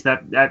draftees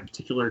that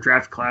particular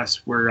draft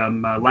class were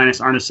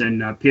Linus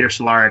Arneson, Peter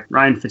Cehlarik,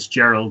 Ryan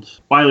Fitzgerald,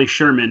 Wiley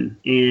Sherman,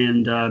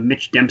 and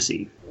Mitch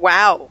Dempsey.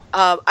 Wow.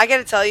 I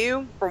gotta tell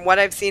you, from what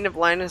I've seen of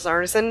Linus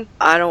Arneson,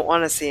 I don't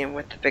want to see him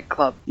with the big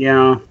club.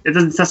 Yeah,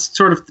 that's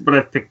sort of what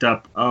I've picked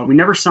up. We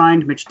never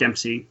signed Mitch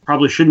Dempsey.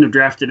 Probably shouldn't have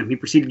drafted him. He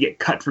proceeded to get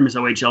cut from his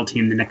OHL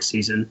team the next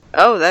season.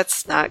 Oh,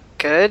 that's not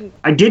good.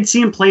 I did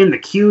see him play in the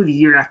Q the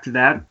year after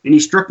that, and he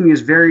struck me as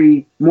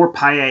very more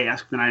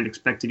Paille-esque than I had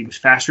expected. He was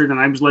faster than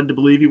I was led to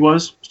believe he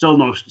was.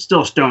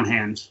 Still stone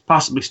hands.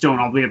 Possibly stone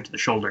all the way up to the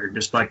shoulder.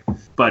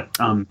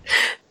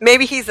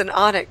 Maybe he's an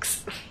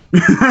Onyx.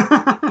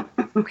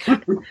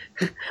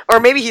 Or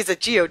maybe he's a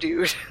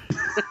Geodude.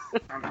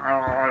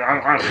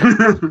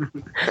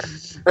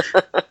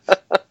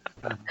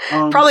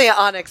 Probably an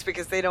Onyx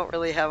because they don't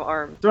really have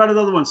arms. So out of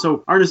the other ones, so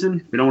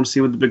Arneson, we don't want to see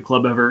him with the big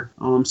club ever.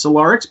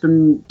 Cehlarek's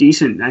been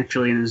decent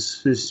actually in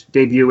his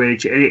debut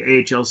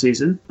AHL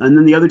season. And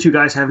then the other two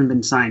guys haven't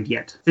been signed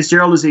yet.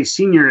 Fitzgerald is a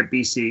senior at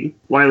BC.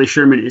 Wiley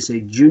Sherman is a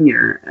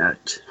junior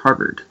at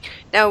Harvard.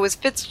 Now, was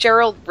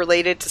Fitzgerald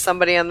related to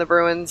somebody on the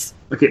Bruins?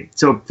 Okay,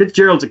 so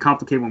Fitzgerald's a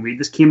complicated one.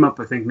 This came up,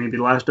 I think, maybe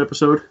the last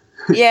episode.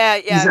 Yeah.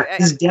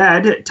 His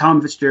dad,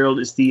 Tom Fitzgerald,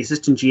 is the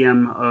assistant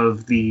GM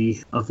of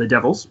the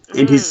Devils,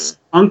 and his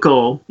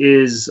uncle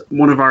is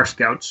one of our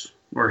scouts,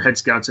 or head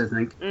scouts, I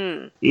think.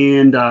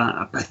 And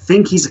I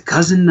think he's a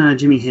cousin,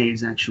 Jimmy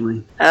Hayes,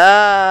 actually.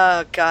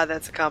 Oh, God,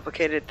 that's a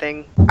complicated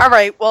thing. All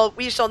right, well,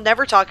 we shall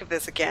never talk of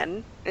this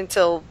again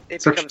until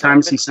it such becomes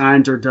times relevant. he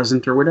signs or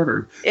doesn't or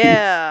whatever.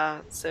 Yeah,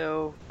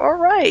 so, all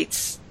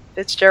right.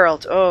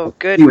 Fitzgerald, oh,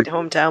 good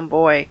hometown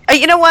boy.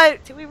 You know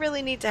what? Do we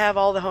really need to have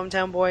all the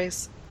hometown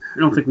boys? I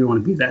don't think we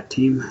want to be that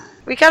team.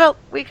 We got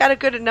a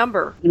good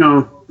number.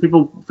 One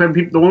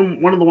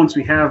of the ones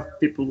we have,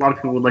 a lot of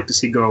people would like to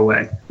see go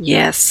away.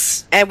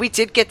 Yes. And we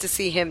did get to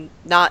see him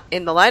not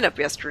in the lineup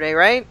yesterday,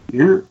 right?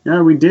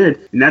 Yeah, we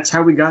did. And that's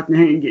how we got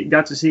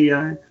to see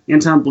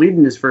Anton Bleed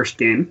in his first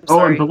game.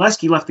 Oh, and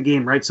Bolesky left the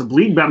game, right? So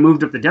Bleed got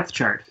moved up the depth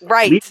chart.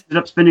 Right. Bleed ended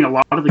up spending a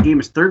lot of the game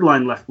as third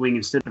line left wing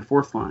instead of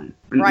fourth line.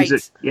 Right.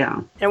 Yeah.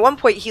 And at one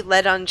point, he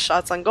led on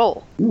shots on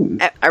goal. Ooh.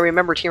 I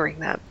remembered hearing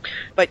that.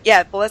 But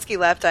yeah, Bolesky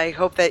left. I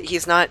hope that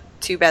he's not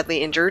too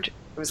badly injured.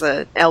 It was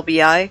a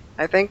LBI,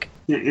 I think.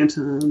 Yeah,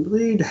 Anton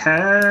Bleed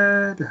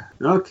had...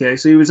 Okay,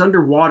 so he was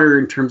underwater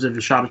in terms of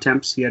his shot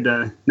attempts. He had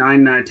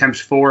 9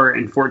 attempts for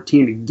and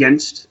 14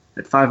 against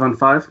at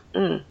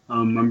 5-on-5.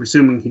 I'm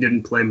assuming he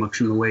didn't play much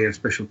in the way of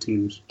special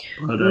teams.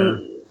 But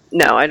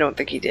no, I don't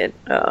think he did.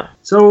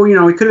 So, he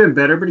could have been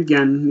better, but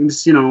again, he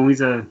was,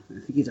 he's a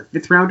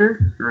 5th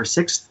rounder or a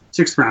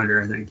 6th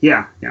rounder, I think.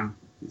 Yeah.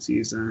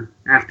 He's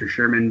after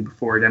Sherman,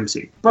 before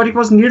Dempsey, but he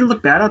wasn't here to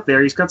look bad out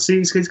there. He's got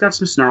some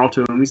snarl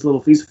to him. He's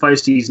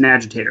feisty. He's an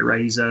agitator, right?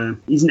 He's an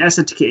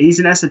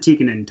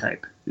Essatikinen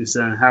type. Is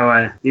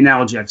how the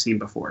analogy I've seen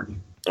before.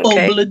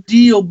 Okay.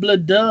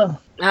 Oblada.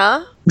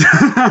 Huh?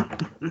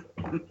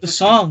 The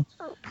song.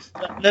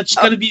 That's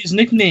got to be his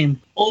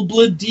nickname.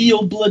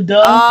 Oblada.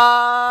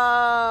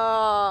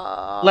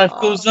 Life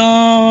goes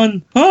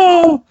on.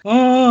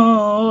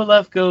 Oh,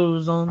 life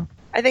goes on.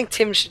 I think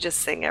Tim should just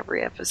sing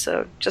every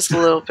episode, just a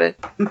little bit.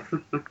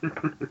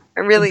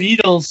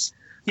 Beatles.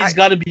 He's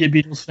got to be a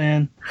Beatles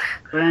fan.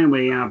 But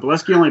anyway,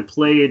 Bolesky only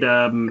played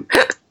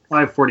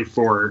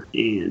 544,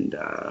 and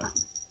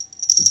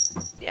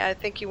yeah, I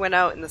think he went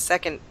out in the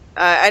second.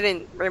 I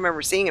didn't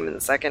remember seeing him in the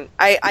second.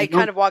 I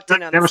kind of walked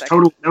in on the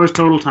second. That was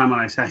total time on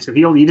ice. So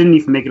he didn't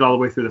even make it all the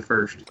way through the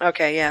first.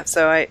 Okay, yeah.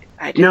 So I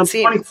didn't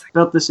see him. The funny thing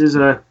about this is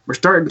our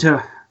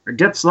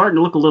depth's starting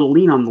to look a little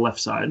lean on the left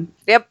side.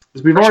 Yep.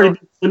 We've already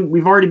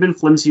we've already been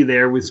flimsy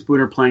there with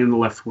Spooner playing in the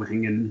left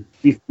wing, and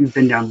we've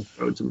been down the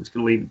road, so I'm just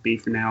going to leave it be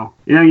for now.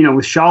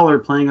 With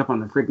Schaller playing up on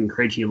the freaking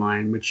Krejci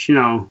line, which,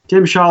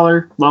 Tim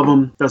Schaller, love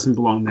him, doesn't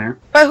belong there.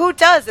 But who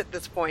does at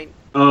this point?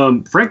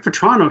 Frank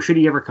Petrano, should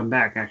he ever come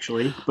back,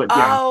 actually. But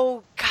yeah.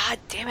 Oh, god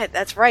damn it,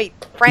 that's right.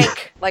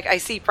 Frank. I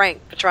see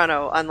Frank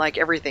Petrano on,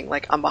 everything.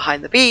 On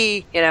Behind the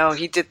Bee,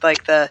 he did,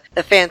 the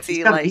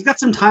fancy, He's got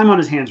some time on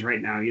his hands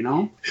right now,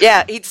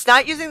 Yeah, he's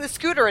not using the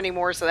scooter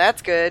anymore, so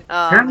that's good.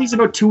 Apparently he's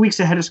about 2 weeks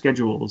ahead of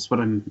schedule, is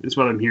what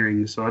I'm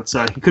hearing. So it's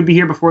he could be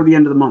here before the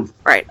end of the month.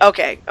 Right,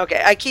 okay.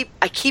 I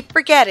keep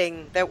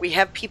forgetting that we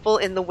have people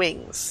in the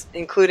wings,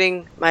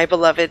 including my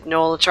beloved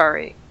Noel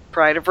Achari.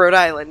 Pride of Rhode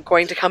Island,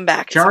 going to come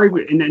back.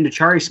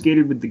 Achari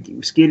skated with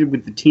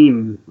the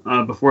team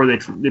before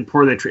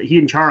he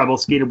and Chara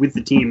both skated with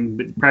the team,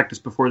 but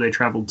practiced before they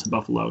traveled to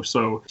Buffalo.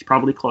 So it's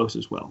probably close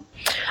as well.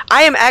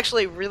 I am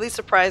actually really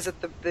surprised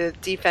that the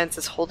defense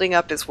is holding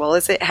up as well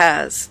as it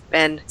has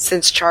been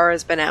since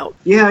Chara's been out.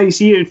 Yeah, you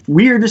see, it's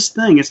weirdest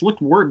thing. It's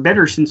looked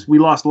better since we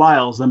lost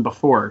Lyles than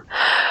before.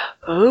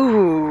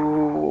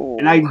 Ooh.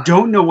 And I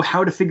don't know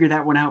how to figure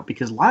that one out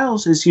because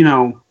Lyles is,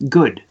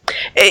 good.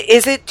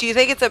 Do you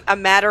think it's a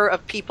matter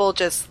of people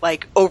just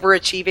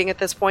overachieving at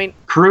this point?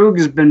 Krug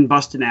has been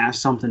busting ass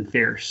something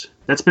fierce.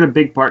 That's been a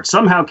big part.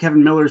 Somehow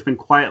Kevin Miller's been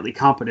quietly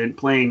competent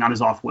playing on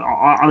his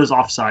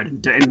offside,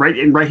 and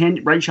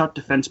right shot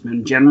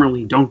defensemen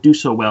generally don't do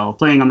so well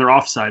playing on their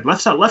offside.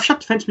 Left shot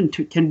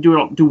defensemen can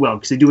do well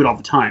because they do it all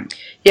the time.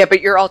 Yeah, but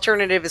your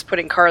alternative is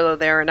putting Carlo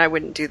there, and I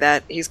wouldn't do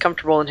that. He's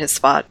comfortable in his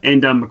spot.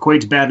 And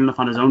McQuaid's bad enough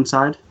on his own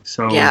side.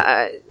 So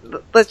yeah,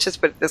 let's just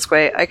put it this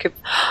way. I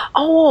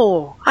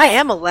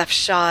am a left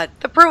shot.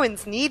 The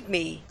Bruins need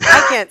me.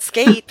 I can't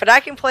skate, but I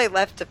can play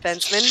left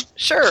defenseman.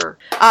 Sure.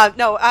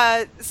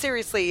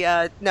 Seriously,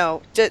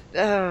 no.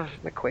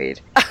 McQuaid.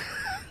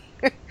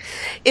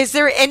 Is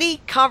there any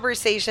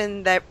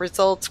conversation that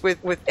results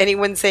with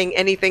anyone saying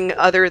anything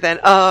other than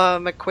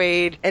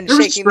McQuaid and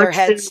shaking their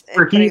heads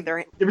and putting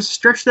their... There was a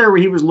stretch there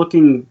where he was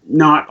looking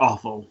not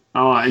awful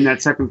in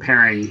that second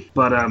pairing,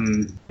 but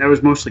that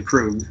was mostly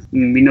Krug.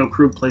 And we know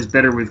Krug plays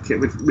better with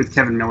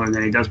Kevin Miller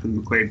than he does with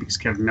McQuaid because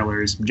Kevin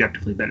Miller is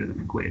objectively better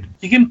than McQuaid.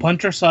 He can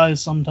puncher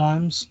size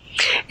sometimes.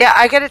 Yeah,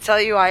 I gotta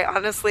tell you, I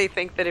honestly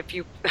think that if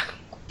you...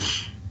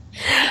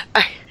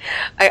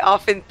 I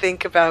often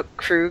think about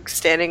Krug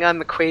standing on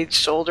McQuaid's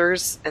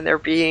shoulders and there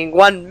being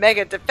one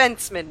mega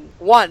defenseman.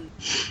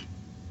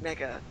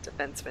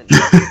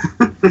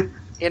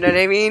 You know what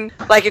I mean?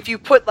 If you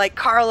put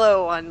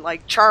Carlo on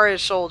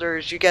Chara's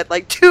shoulders, you get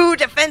two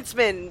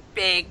defensemen,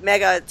 big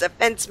mega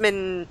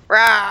defensemen.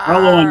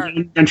 Carlo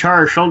on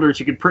Chara's shoulders,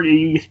 you'd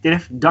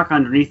have to duck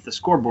underneath the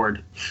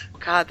scoreboard.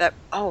 God, that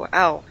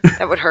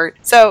would hurt.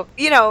 So,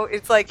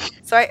 it's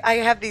I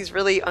have these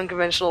really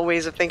unconventional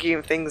ways of thinking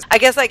of things. I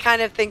guess I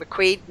kind of think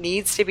McQuaid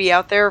needs to be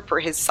out there for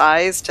his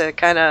size to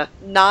kind of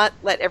not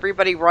let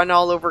everybody run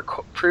all over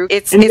Krug.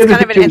 It's kind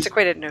of an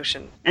antiquated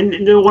notion. And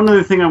one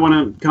other thing I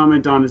want to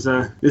comment on is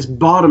this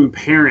bottom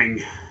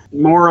pairing.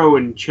 Morrow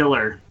and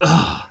Chiller.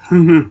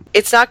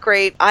 It's not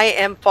great. I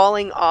am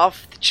falling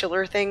off the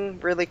Chiller thing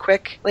really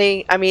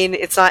quickly. I mean,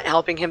 it's not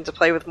helping him to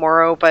play with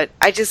Morrow, but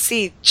I just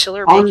see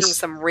Chiller making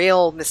some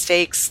real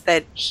mistakes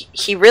that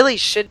he really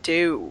should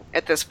do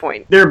at this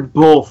point. They're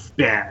both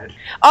bad.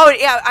 Oh,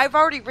 yeah, I've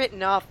already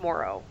written off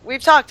Morrow.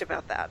 We've talked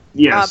about that.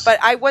 Yes. But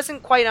I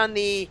wasn't quite on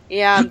the,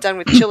 I'm done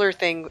with Chiller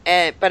thing,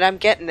 but I'm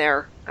getting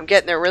there. I'm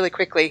getting there really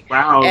quickly.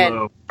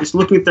 Wow. Just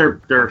looking at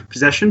their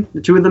possession, the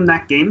two of them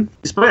that game,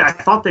 despite I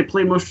thought they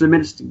played most of the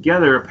minutes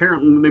together,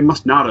 apparently they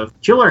must not have.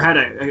 Chiller had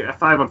a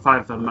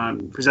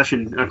 5-on-5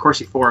 possession,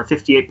 Corsi 4,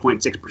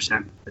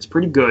 58.6%. That's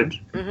pretty good.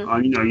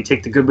 Mm-hmm. You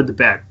take the good with the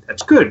bad.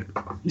 That's good.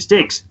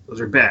 Mistakes,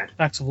 those are bad.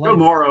 Facts of life.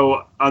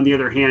 Morrow, on the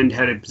other hand,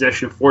 had a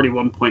possession of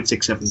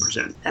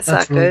 41.67%. That's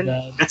not good.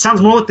 Really that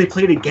sounds more like they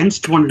played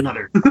against one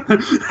another.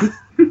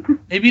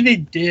 Maybe they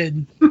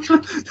did.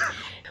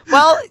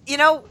 Well,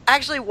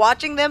 actually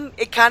watching them,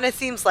 it kind of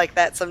seems like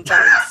that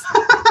sometimes.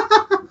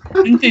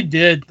 I think they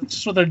did. That's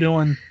just what they're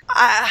doing.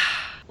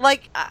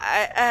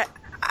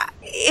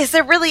 Is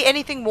there really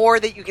anything more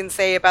that you can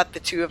say about the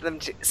two of them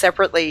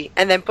separately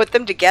and then put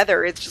them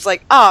together? It's just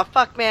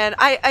fuck, man,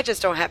 I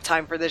just don't have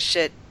time for this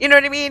shit. You know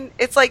what I mean?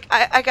 It's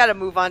I gotta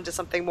move on to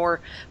something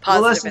more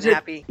positive and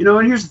happy.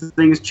 And here's the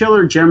thing: is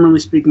Chiller, generally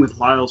speaking, with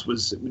Lyles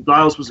was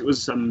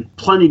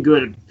plenty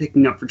good at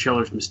picking up for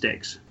Chiller's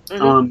mistakes.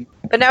 Mm-hmm.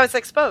 But now it's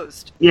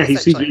exposed. Yeah,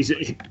 he's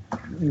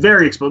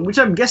very exposed, which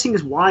I'm guessing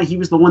is why he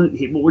was the one.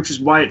 Which is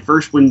why at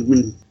first,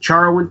 when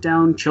Chara went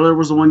down, Chiller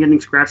was the one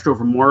getting scratched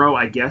over Morrow.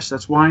 I guess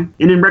that's why.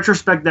 And in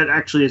retrospect, that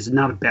actually is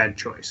not a bad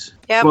choice.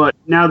 Yep. But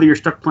now that you're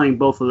stuck playing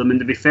both of them, and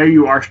to be fair,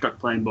 you are stuck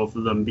playing both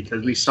of them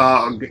because we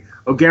saw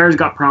O'Gara's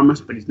got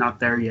promise, but he's not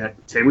there yet.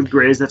 Same with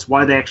Grizz. That's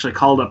why they actually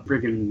called up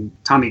friggin'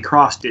 Tommy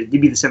Cross to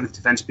be the 7th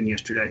defenseman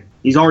yesterday.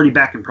 He's already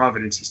back in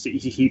Providence. He's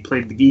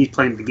playing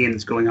the game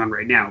that's going on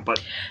right now.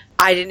 But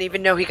I didn't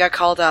even know he got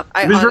called up.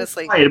 It was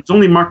Honestly. very quiet. It was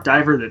only Mark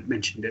Diver that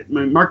mentioned it.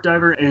 Mark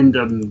Diver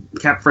and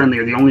Cap Friendly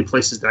are the only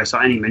places that I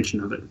saw any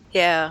mention of it.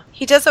 Yeah.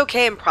 He does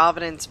okay in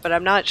Providence, but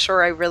I'm not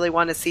sure I really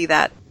want to see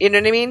that. You know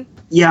what I mean?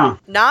 Yeah.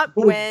 Not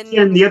Well, when...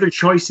 and the other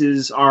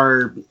choices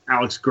are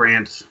Alex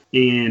Grant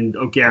and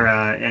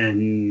O'Gara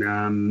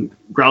and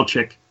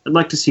Gralchik. I'd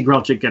like to see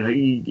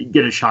Gralchik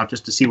get a shot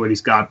just to see what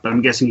he's got, but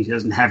I'm guessing he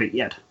doesn't have it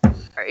yet.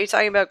 Are you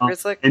talking about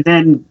Grizzly? And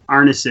then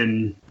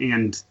Arneson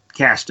and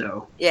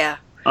Casto. Yeah.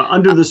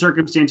 Under the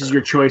circumstances,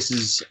 your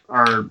choices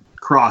are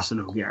Cross and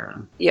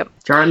O'Gara. Yep.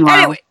 Char and Lyle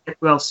Anyway. get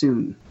well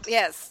soon.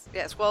 Yes.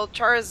 Well,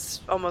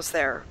 Chara's almost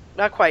there.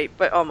 Not quite,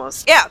 but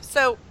almost. Yeah,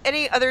 so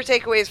any other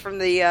takeaways from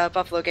the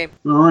Buffalo game?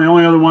 Well, the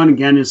only other one,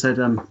 again, is that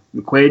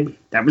McQuaid,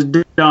 that was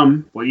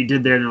dumb, what you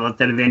did there to let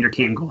that Evander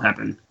Kane goal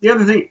happen. The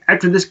other thing,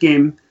 after this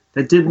game,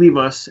 that did leave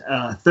us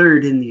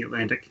third in the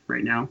Atlantic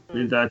right now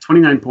with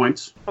 29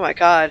 points. Oh my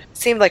god.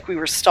 Seemed like we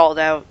were stalled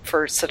out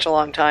for such a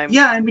long time.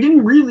 Yeah, and we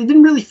didn't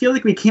really feel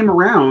like we came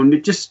around.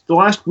 It just the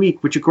last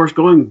week, which of course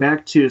going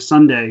back to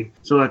Sunday,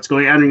 so that's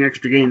going adding an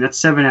extra game. That's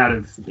 7 out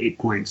of 8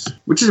 points,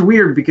 which is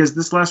weird because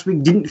this last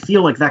week didn't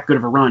feel like that good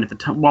of a run at the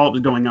time while it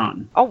was going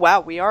on. Oh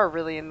wow, we are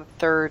really in the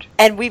third.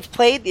 And we've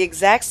played the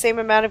exact same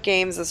amount of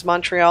games as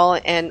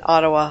Montreal and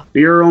Ottawa.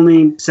 We are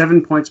only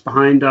 7 points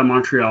behind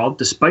Montreal,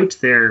 despite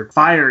their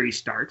fiery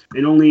start,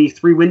 and only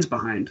 3 wins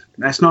behind.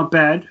 That's not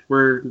bad.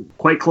 We're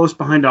quite close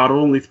behind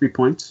Ottawa, only 3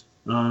 points,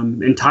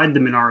 and tied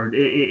them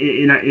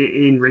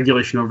in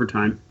regulation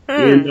overtime.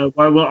 And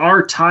while we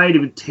are tied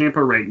with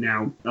Tampa right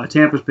now,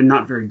 Tampa's been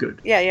not very good.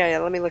 Yeah.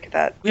 Let me look at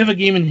that. We have a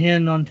game in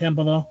hand on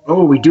Tampa, though.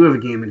 Oh, we do have a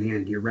game in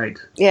hand. You're right.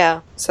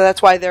 Yeah, so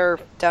that's why they're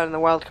down in the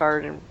wild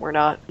card and we're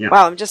not. Yeah.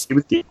 Wow, I'm just...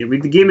 With the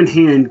game in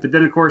hand, but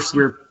then of course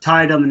we're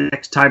tied on the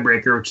next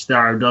tiebreaker, which is the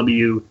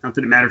ROW. Not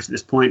that it matters at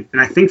this point.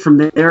 And I think from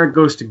there it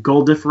goes to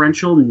goal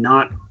differential,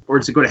 or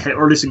does it go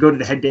to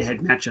the head-to-head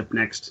matchup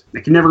next? I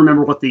can never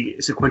remember what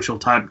the sequential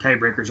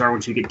tiebreakers are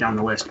once you get down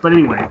the list. But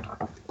anyway,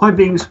 point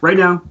being, right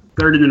now,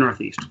 third in the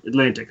Northeast,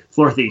 Atlantic,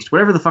 Northeast,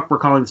 whatever the fuck we're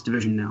calling this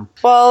division now.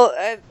 Well,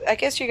 I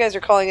guess you guys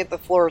are calling it the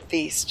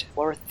Northeast.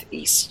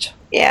 Northeast.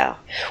 Yeah.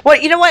 Well,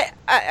 you know what?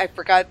 I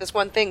forgot this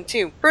one thing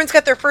too. Bruins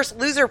got their first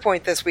loser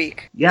point this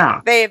week.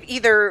 Yeah. They've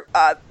either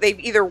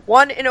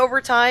won in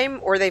overtime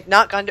or they've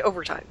not gone to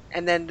overtime.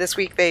 And then this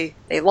week they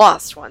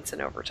lost once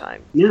in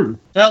overtime. Yeah.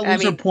 That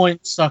loser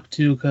point sucked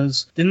too,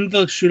 because didn't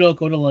the shootout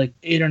go to like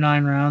 8 or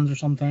 9 rounds or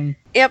something?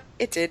 Yep,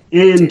 it did.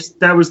 And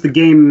that was the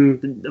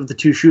game of the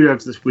 2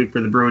 shootouts this week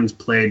where the Bruins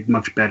played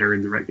much better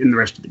in the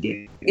rest of the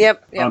game.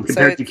 Yep.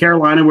 Compared to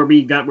Carolina, where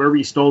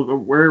we stole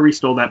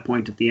that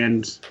point at the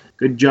end.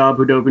 Good job,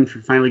 Hudobin, for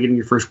finally getting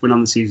your first win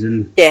on the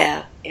season.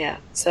 Yeah.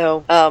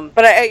 So,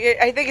 but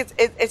I think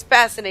it's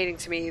fascinating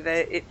to me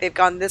that they've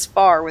gone this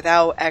far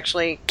without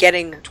actually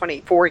getting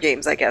 24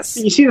 games, I guess.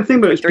 You see, the thing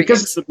about it is because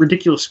games. it's a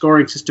ridiculous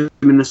scoring system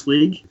in this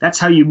league, that's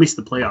how you miss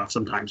the playoffs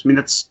sometimes. I mean,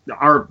 that's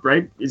our,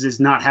 right, is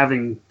not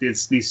having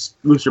these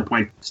loser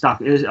point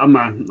stuff.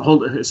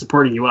 I'm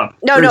supporting you up.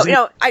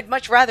 No, I'd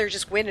much rather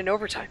just win in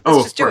overtime.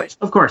 Let's just do it.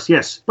 Of course,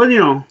 yes. But,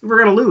 if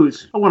we're going to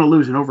lose, I want to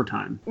lose in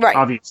overtime. Right.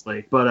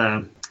 Obviously.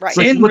 But, right.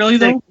 Really,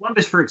 though?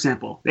 Columbus, for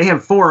example, they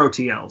have 4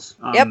 OTLs.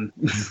 Yep.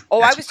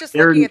 I was just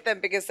looking at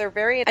them because they're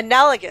very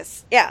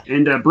analogous. Yeah.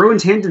 And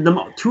Bruins handed them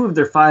 2 of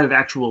their 5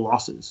 actual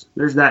losses.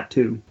 There's that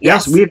too.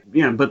 Yes.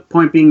 But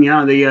point being,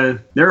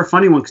 they're a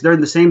funny one because they're in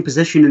the same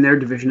position in their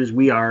division as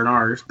we are in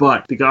ours,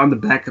 but they got on the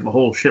back of a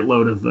whole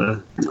shitload of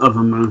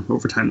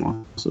overtime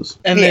losses.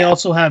 And they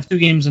also have 2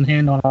 games in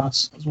hand on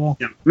us as well.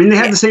 Yeah. I mean, they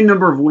have the same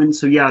number of wins,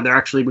 so yeah, they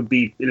actually would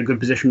be in a good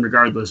position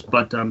regardless.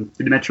 But the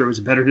Metro is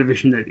a better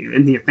division than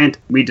in the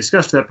Atlantic. We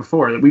discussed that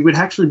before, that we would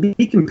actually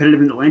be competitive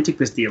in the Atlantic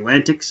because the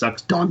Atlantic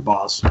sucks dog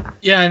balls.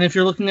 Yeah, and if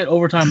you're looking at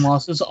overtime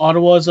losses,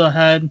 Ottawa's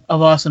ahead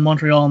of us in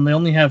Montreal, and they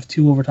only have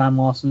 2 overtime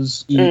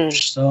losses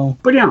each. So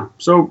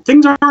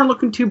things aren't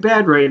looking too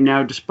bad right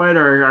now, despite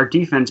our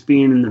defense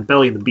being in the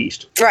belly of the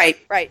beast. Right.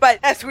 But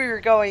as we were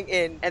going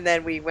in, and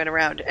then we went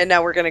around, and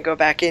now we're going to go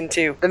back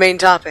into the main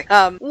topic.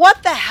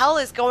 What the hell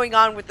is going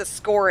on with the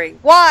scoring?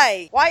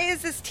 Why? Why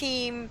is this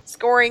team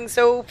scoring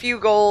so few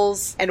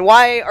goals, and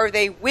why are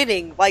they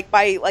winning by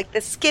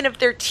the skin of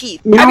their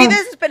teeth? I mean,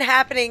 this has been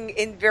happening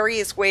in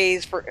various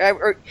ways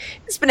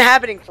it's been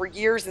happening for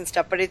years and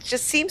stuff, but it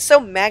just seems so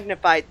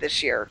magnified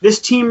this year. This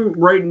team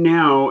right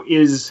now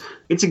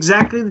it's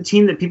exactly the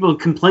team that people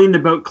complained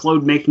about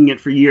Claude making it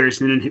for years,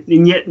 and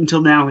yet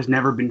until now has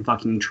never been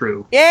fucking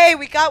true. Yay,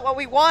 we got what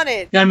we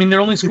wanted. Yeah, I mean,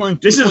 they're only scoring.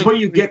 This is what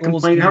you get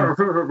complaining about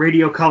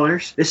radio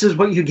colors. This is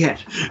what you get.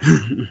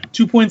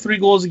 2.3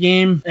 goals a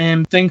game,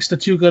 and thanks to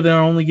Tuukka, they're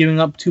only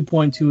giving up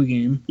 2.2 a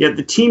game. Yeah,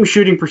 the team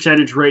shooting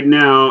percentage right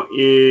now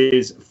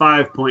is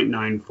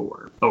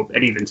 5.94. Oh,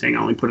 Eddie Van saying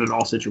I only put it in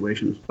all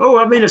situations. Oh,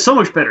 I made it so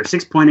much better,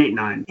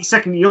 6.89.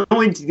 Second, the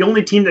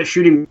only team that's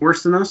shooting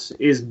worse than us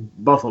is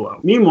Buffalo.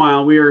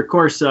 Meanwhile, we are, of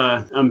course,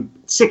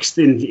 6th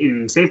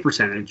in save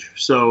percentage.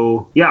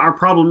 So yeah, our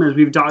problem, as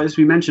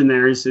we mentioned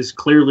there, is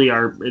clearly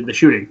the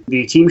shooting.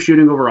 The team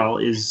shooting overall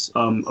is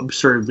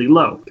absurdly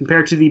low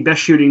compared to the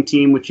best shooting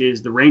team, which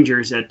is the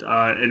Rangers at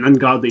an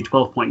ungodly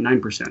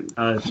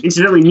 12.9%.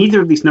 Incidentally,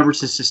 neither of these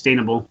numbers is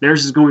sustainable.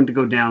 Theirs is going to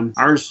go down.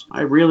 Ours,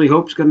 I really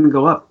hope, is going to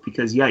go up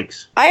because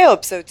yikes. I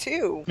hope so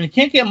too. It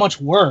can't get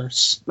much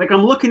worse. Like,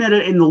 I'm looking at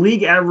it, and the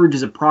league average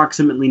is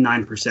approximately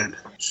 9%.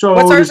 So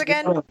what's ours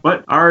again?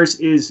 But ours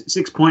is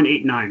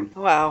 6.89.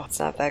 Wow, it's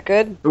not that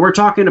good. We're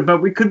talking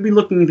about, we could be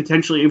looking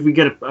potentially, if we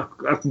get a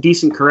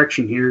decent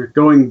correction here,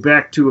 going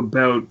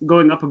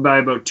up by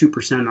about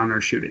 2% on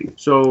our shooting.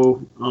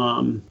 So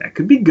that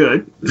could be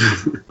good.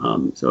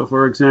 So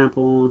for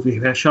example, if we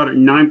have shot at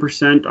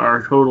 9%,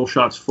 our total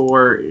shots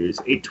for is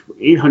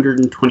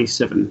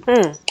 827.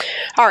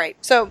 All right,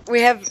 so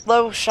we have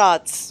low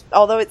shots,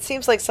 although it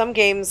seems like some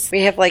games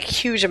we have like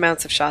huge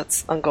amounts of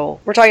shots on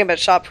goal. We're talking about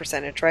shot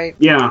percentage, right?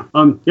 Yeah.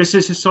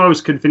 Just so I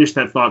could finish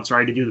that thought.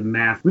 Sorry to do the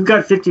math. We've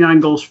got 59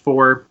 goals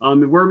for.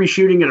 If we're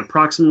shooting at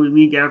approximately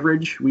league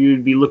average, we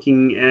would be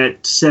looking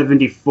at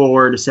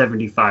 74 to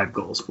 75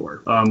 goals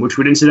for, which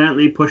would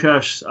incidentally push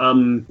us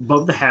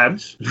above the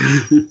Habs,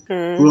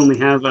 who only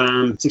have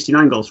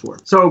 69 goals for.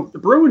 So the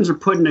Bruins are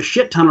putting a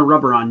shit ton of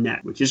rubber on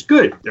net, which is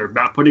good. They're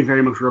not putting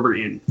very much rubber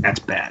in. That's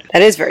bad.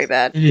 That is very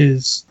bad. It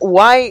is.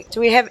 Why? Do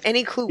we have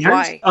any clue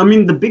why? I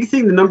mean, the big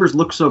thing the numbers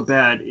look so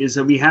bad is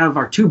that we have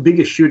our two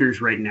biggest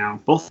shooters right now,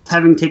 both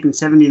having taken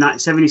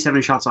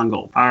 77 shots on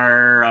goal,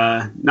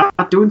 are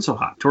not doing so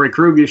hot. Torrey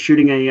Krug is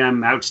shooting a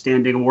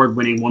outstanding,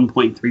 award-winning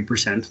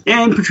 1.3%,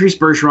 and Patrice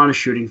Bergeron is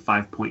shooting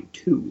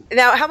 5.2.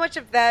 Now, how much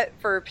of that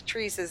for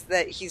Patrice is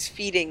that he's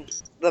feeding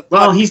the puck?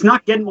 Well, he's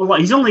not getting a lot.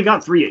 He's only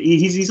got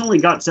he's only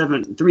got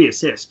 3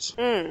 assists.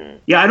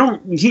 Yeah,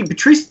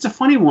 Patrice, it's a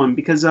funny one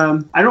because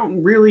I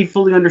don't really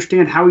fully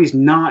understand how he's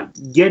not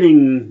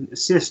getting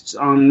assists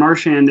on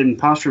Marchand and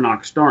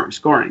Pastrnak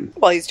scoring.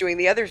 Well, he's doing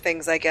the other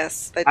things, I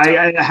guess.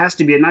 It has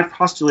to be, and I've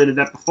postulated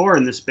that before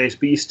in this space,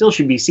 but you still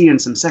should be seeing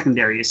some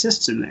secondary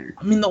assists in there.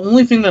 I mean, the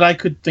only thing that I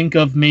could think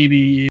of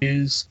maybe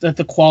is that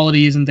the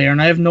quality isn't there,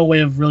 and I have no way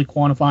of really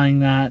quantifying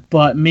that,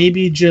 but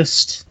maybe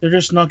they're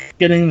just not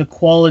getting the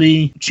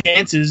quality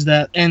chances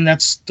and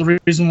that's the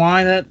reason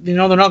why that, they're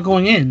not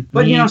going in.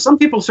 But, some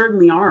people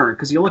certainly are,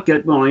 because you look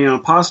at,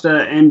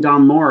 Pasta and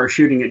Dom Moore are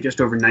shooting at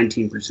just over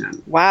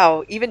 19%.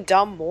 Wow, even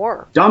Dom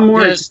Moore. Dom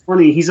Moore is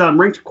funny. He's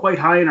ranked quite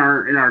high in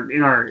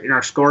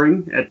our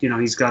scoring.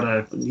 He's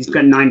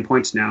got 9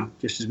 points now,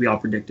 just as we all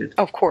predicted.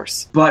 Of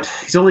course. But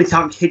he's only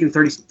taken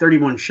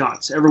 31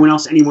 shots. Everyone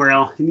else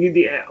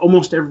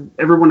almost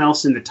everyone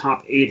else in the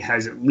top 8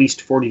 has at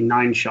least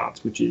 49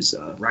 shots, which is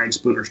Ryan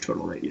Spooner's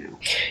total right now.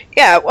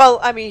 Yeah, well,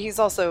 I mean, he's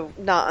also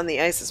not on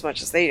the ice as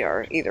much as they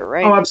are either,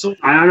 right? Oh,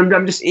 absolutely.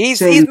 I'm just saying,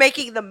 he's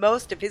making the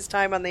most of his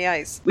time on the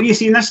ice. Well, you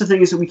see, and that's the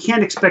thing, is that we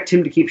can't expect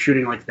him to keep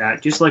shooting like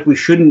that, just like we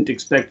shouldn't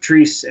expect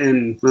Treese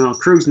and,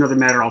 Krug's another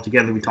matter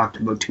altogether we talked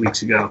about 2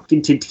 weeks ago,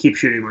 to keep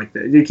shooting like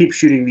that. They keep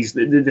shooting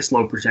this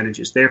low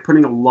percentages. They're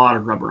putting a lot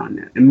of rubber on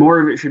net, and more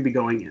of it should be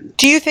going in.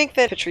 Do you think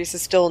that Patrice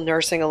is still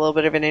nursing a little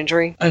bit of an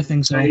injury? I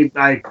think so.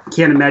 I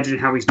can't imagine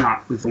how he's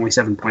not with only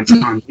 7 points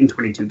in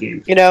 22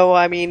 games.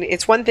 I mean,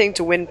 it's one thing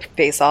to win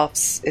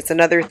face-offs. It's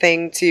another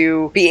thing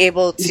to be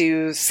able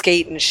to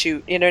skate and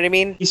shoot. You know what I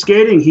mean? He's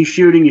skating, he's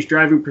shooting, he's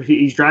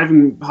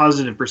driving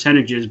positive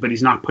percentages, but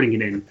he's not putting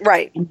it in.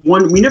 Right.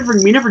 We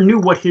never knew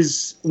what he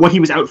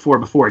was out for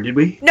before, did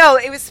we? No,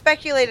 it was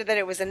speculated that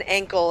it was an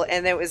ankle,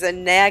 and it was a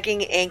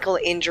nagging ankle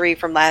injury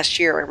from last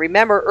year. And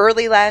remember,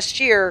 early last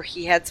year,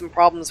 he had some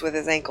problems with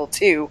his ankle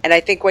too. And I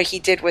think what he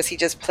did was he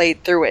just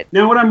played through it.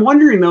 Now, what I'm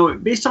wondering, though,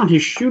 based on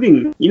his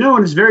shooting,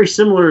 it's very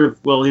similar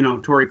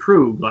to, Torrey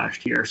Krug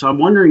last year. So I'm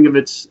wondering if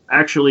it's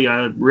actually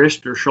a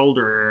wrist or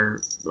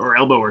shoulder or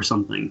elbow or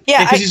something.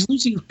 Yeah, because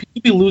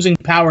he'd be losing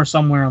power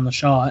somewhere on the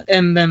shot.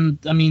 And then,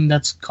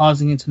 that's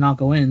causing it to not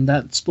go in.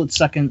 That split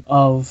second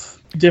of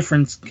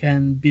difference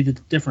can be the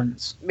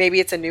difference. Maybe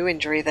it's a new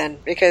injury then,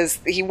 because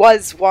he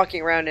was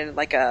walking around in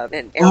like an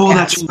air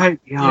pass. That's right.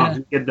 Yeah.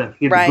 He had the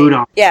boot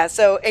on. Yeah,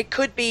 so it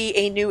could be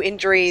a new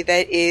injury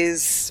that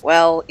is,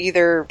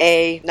 either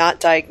A, not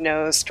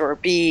diagnosed, or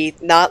B,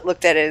 not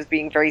looked at as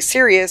being very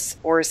serious,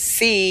 or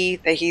C,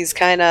 that he's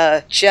kind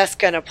of just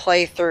going to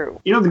play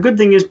through. The good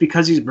thing is,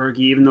 because he's Bergie,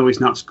 even though he's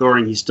not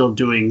scoring, he's still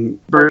doing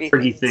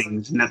Bergie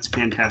things, and that's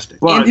fantastic.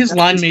 And his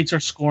line mates are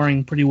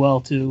scoring pretty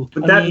well, too.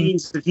 But that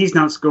means that he's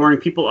not scoring,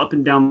 people up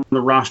and down the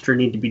roster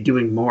need to be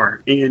doing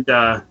more. And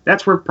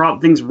that's where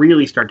things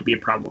really start to be a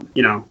problem.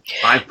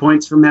 5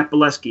 points from Matt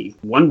Bolesky,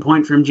 1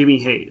 point from Jimmy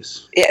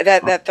Hayes. Yeah,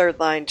 that third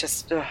line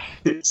just...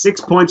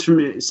 6 points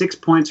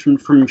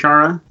from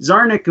Chara.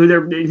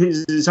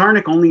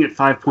 Zarnik only at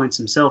 5 points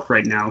himself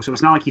right now, so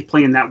it's not like he's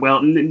playing that well,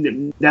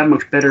 that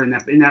much better in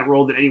that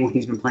role than anyone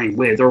he's been playing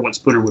with, or what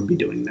Spooner would be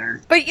doing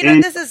there. But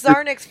this is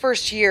Zarnik's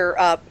first year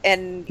up,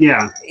 and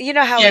yeah, you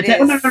know how it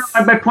is. No.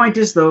 My point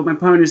is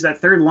that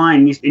third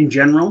line, in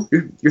general,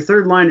 your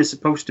third line is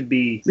supposed to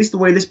be, at least the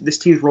way this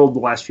team's rolled the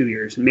last few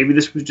years, and maybe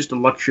this was just a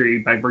luxury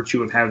by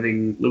virtue of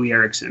having Louis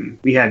Eriksson.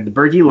 We had the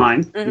Bergie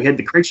line, we had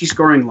the Krejci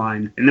scoring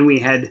line, and then we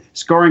had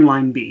scoring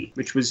line B,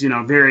 which was,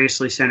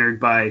 variously centered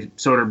by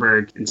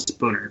Soderberg and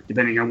Spooner,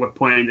 depending on what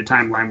point in the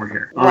timeline we're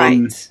here.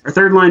 Right. Our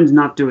third line is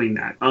not doing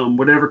that.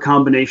 Whatever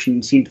combination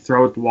you seem to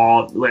throw at the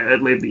wall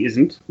lately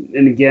isn't.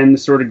 And again,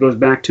 this sort of goes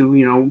back to,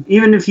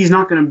 even if he's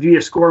not going to be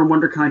a scorer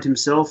wonderkind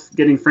himself,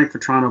 getting Frank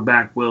Vatrano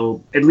back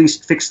will at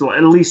least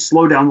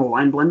slow down the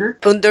line blender.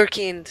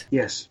 Wunderkind.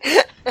 Yes.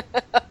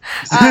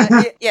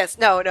 Yes,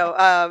 no.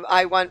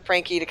 I want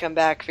Frankie to come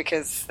back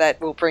because that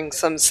will bring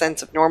some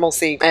sense of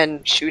normalcy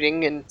and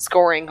shooting and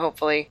scoring,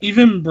 hopefully.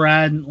 Even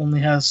Brad only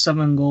has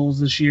 7 goals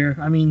this year.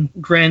 I mean,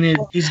 granted,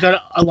 he's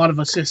got a lot of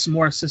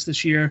more assists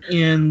this year,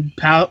 and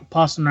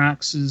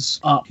Pasternak's is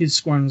up. His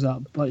scoring's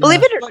up. But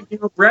believe it or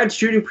not, Brad's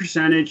shooting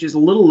percentage is a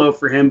little low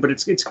for him, but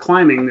it's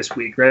climbing this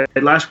week, right?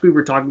 Last week we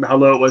were talking about how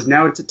low it was.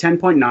 Now it's at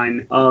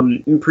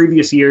 10.9. In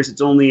previous years,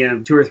 it's only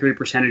 2 or 3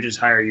 percentages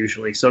higher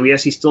usually. So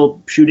yes, he's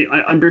still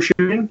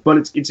undershooting, but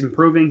it's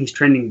improving. He's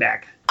trending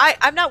back.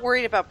 I'm not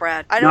worried about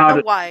Brad. I don't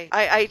know why.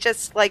 I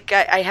just,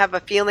 I have a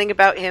feeling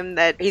about him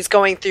that he's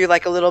going through,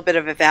 a little bit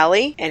of a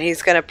valley, and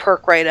he's going to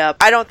perk right up.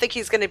 I don't think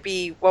he's going to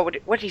be, what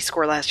did he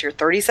score last year?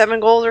 37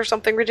 goals or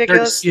something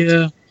ridiculous?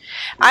 Yeah.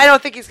 I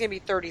don't think he's going to be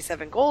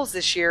 37 goals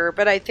this year,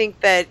 but I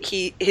think that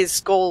his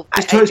goal...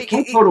 His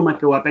total might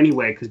go up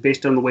anyway, because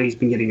based on the way he's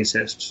been getting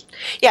assists.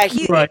 Yeah,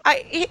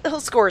 he'll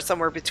score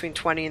somewhere between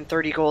 20 and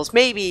 30 goals,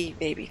 maybe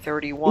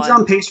 31. He's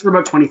on pace for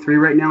about 23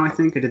 right now, I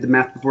think. I did the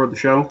math before the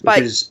show.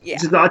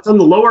 It's on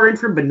the lower end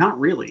for him, but not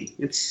really.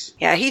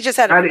 He just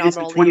had a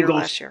phenomenal year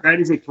last year.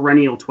 Brad is a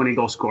perennial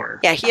 20-goal scorer.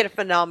 Yeah, he had a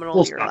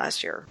phenomenal year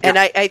last year. Yeah. And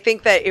I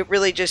think that it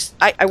really just...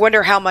 I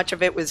wonder how much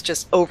of it was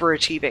just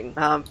overachieving.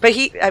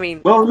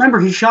 But remember,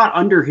 he shot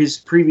under his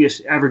previous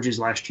averages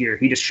last year.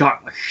 He just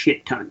shot a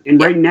shit ton. And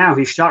right now,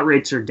 his shot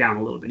rates are down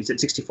a little bit. He's at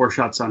 64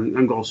 shots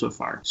on goal so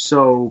far.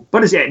 So,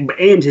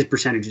 and his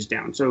percentage is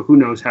down. So who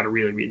knows how to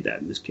really read that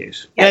in this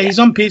case. Yeah, he's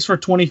on pace for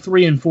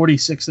 23 and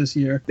 46 this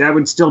year. That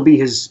would still be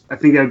his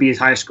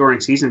highest scoring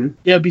season.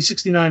 Yeah, it'd be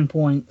 69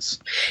 points.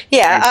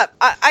 Yeah,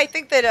 I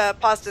think that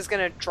Pasta's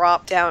going to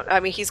drop down.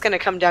 I mean, he's going to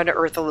come down to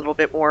earth a little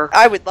bit more.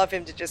 I would love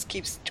him to just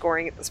keep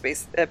scoring at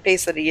the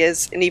pace that he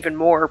is, and even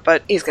more,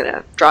 but he's going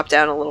to drop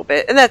down a little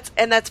bit. And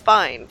that's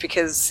fine,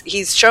 because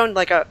he's shown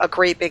a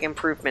great big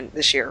improvement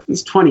this year.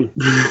 He's 20.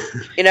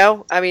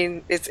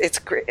 It's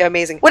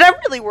amazing. What I'm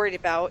really worried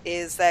about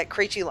is that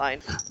Krejci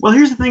line. Well,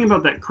 here's the thing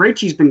about that.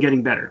 Krejci's been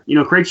getting better.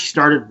 Krejci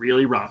started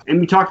really rough. And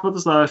we talked about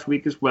this last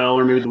week as well,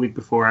 or maybe the week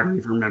before. I don't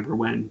even remember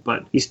when.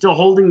 But he's still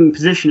holding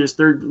position as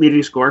third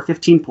leading scorer,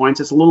 15 points.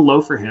 It's a little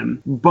low for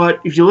him.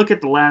 But if you look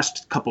at the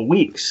last couple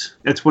weeks,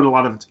 that's when a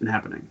lot of it's been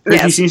happening.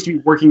 Yes. He seems to be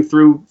working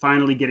through,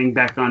 finally getting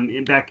back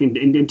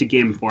into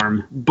game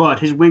form. But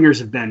his wingers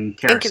have been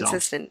carousel.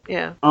 Inconsistent,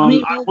 yeah.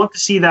 I want to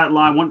see that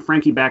line. I want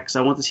Frankie back because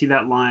I want to see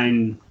that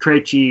line.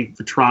 Krejci,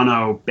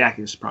 Vatrano,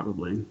 Backes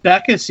probably.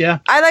 Backes, yeah.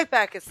 I like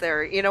Backes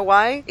there. You know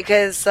why?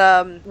 Because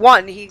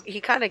one,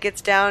 he kind of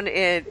gets down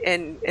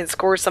and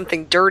scores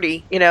something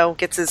dirty.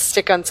 Gets his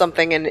stick on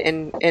something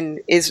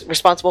and is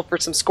responsible for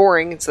some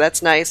scoring. So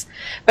that's nice.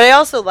 But I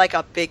also like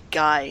a big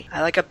guy.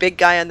 I like a big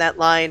guy on that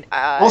line.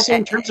 Also,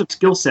 in terms of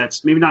skill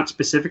sets, maybe not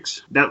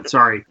specifics.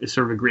 Is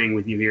sort of agreeing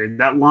with you here.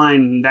 That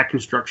line, that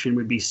construction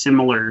would be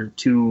similar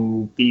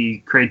to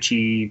the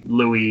Krejci,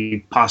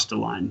 Louis, Pasta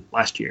line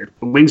last year.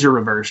 The wings are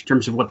reversed in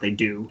terms of what they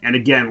do. And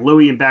again,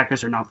 Louis and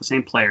Backes are not the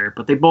same player,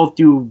 but they both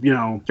do,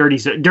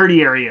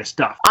 dirty area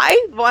stuff.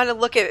 I want to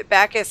look at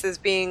Backes as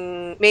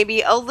being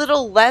maybe a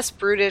little less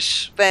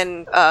brutish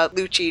than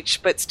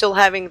Lucic, but still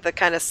having the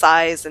kind of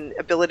size and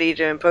ability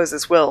to impose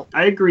his will.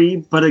 I agree,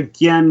 but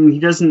again, he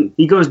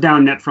goes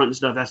down net front and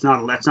stuff. That's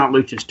not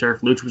Lucic's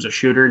turf. Lucic was a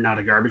shooter, not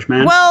a garbage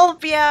man. Well,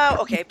 yeah,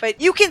 okay, but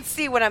you can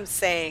see what I'm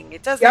saying.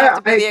 It doesn't have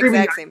to be the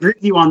exact same. I agree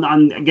with you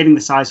on getting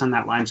the size on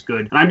that line's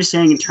good. And I'm just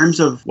saying in terms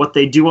of what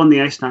they do on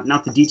the ice,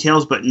 not the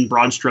details, but in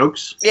broad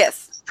strokes.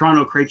 Yes.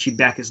 Toronto Krejci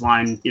Backes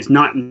line is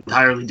not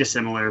entirely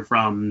dissimilar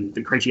from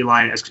the Krejci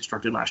line as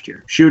constructed last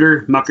year.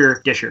 Shooter,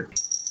 mucker, disher.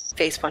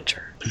 Face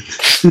puncher.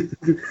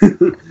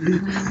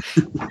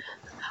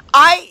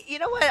 You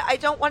know what? I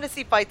don't want to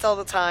see fights all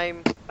the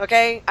time,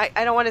 okay?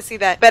 I don't want to see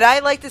that. But I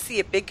like to see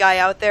a big guy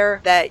out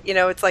there that,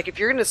 it's like if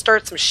you're going to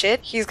start some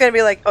shit, he's going to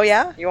be like, oh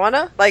yeah? You want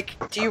to?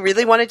 Do you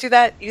really want to do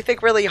that? You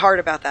think really hard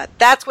about that.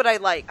 That's what I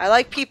like. I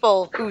like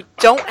people who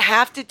don't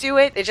have to do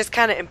it. They just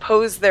kind of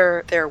impose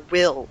their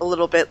will a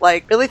little bit.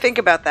 Really think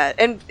about that.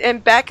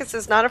 And Backes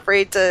is not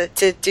afraid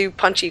to do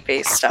punchy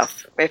face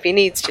stuff if he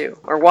needs to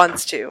or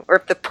wants to, or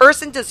if the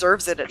person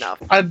deserves it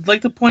enough. I'd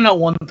like to point out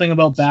one thing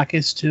about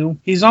Backes too.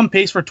 He's on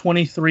pace for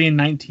 23 and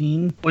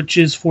 19, which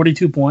is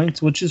 42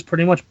 points, which which is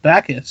pretty much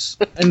Backus.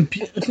 And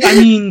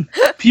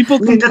people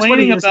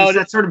complaining about it.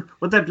 That's sort of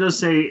what that does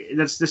say.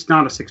 That's just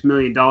not a $6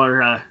 million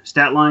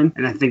stat line,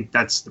 and I think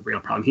that's the real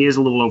problem. He is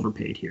a little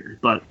overpaid here,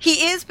 but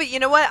he is. But you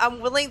know what?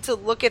 I'm willing to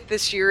look at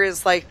this year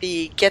as like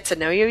the get to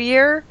know you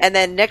year, and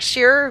then next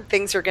year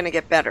things are going to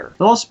get better.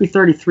 He'll also be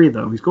 33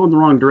 though. He's going the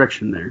wrong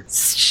direction there.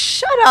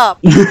 Shut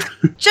up.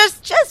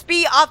 just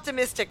be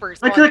optimistic for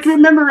once. Like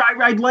remember,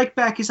 I like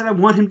Backus and I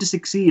want him to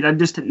succeed.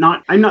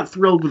 I'm not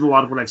thrilled with a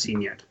lot of what I've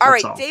seen yet. All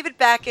right, David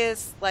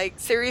Backus, like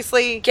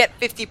seriously, get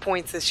 50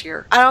 points this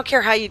year. I don't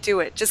care how you do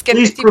it. Just get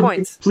 50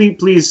 points.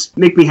 Please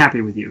make me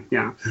happy with you.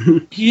 Yeah.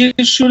 He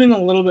is shooting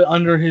a little bit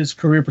under his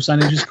career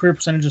percentage. His career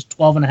percentage is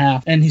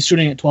 12.5, and he's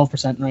shooting at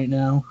 12% right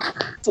now.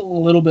 It's a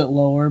little bit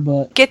lower,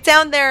 but get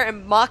down there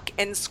and muck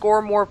and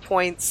score more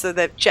points so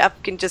that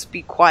Jeff can just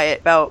be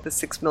quiet about the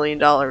 $6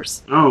 million.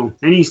 Oh,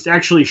 and he's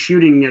actually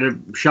shooting at a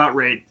shot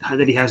rate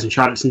that he hasn't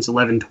shot it since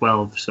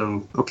 11-12.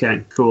 So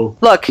okay, cool.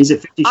 Look, he's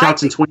at 50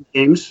 shots in 20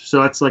 games,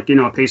 so that's like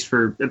a pace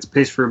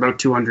for about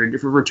 200.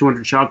 If over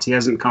 200 shots, he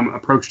hasn't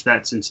approached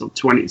that since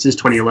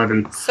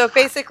 2011. So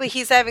basically,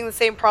 he's having the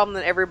same problem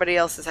that everybody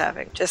else is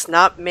having, just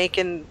not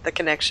making the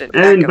connection.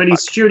 But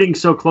he's shooting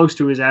so close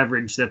to his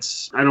average.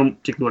 I don't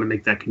particularly want to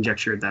make that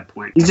conjecture at that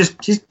point.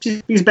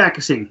 He's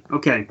Backusing.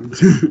 Okay.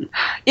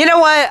 You know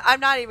what? I'm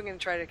not even going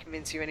to try to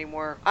convince you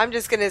anymore. I'm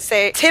just going to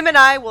say Tim and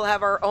I will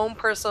have our own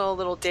personal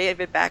little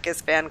David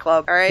Backus fan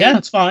club. All right? Yeah,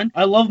 it's fine.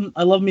 I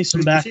love me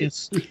some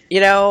Backus.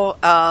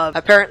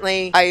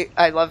 Apparently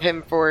I love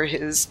him for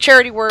his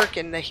charity work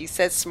and that he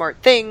says smart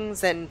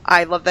things, and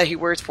I love that he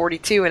wears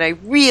 42, and I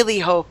really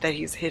hope that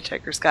he's a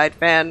Hitchhiker's Guide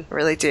fan. I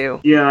really do.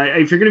 Yeah,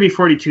 if you're going to be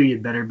 42,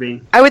 you'd better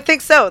be. I would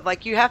think so.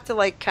 Like, you have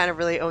to kind of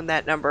really own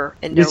that number.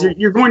 And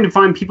you're going to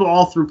find people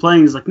all through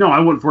playing is like, no, I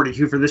want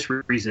 42 for this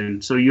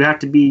reason. So you have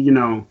to be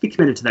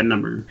committed to that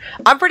number.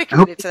 I'm pretty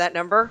committed to that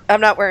number.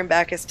 I'm not wearing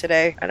Backus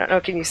today. I don't know.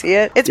 Can you see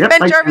it? It's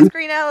Ben Jarvis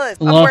Green Ellis.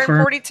 I'm wearing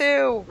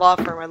 42. Law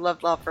firm. I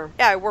love Law Firm.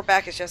 Yeah, I wore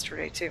Backus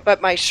yesterday too.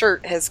 But my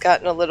shirt has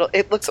gotten a little,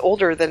 it looks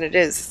older than it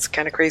is. It's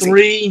kind of crazy.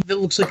 3. It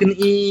looks like an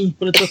E,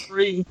 but it's a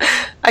 3.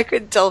 I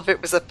couldn't tell if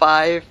it was a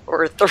 5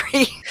 or a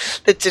 3.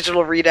 The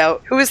digital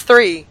readout. Who is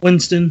 3?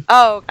 Winston.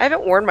 Oh, I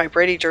haven't worn my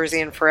Brady jersey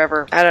in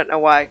forever. I don't know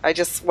why. I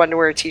just wanted to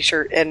wear a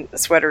t-shirt and a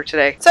sweater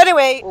today. So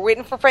anyway, we're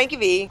waiting for Frankie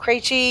V.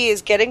 Krejci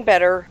is getting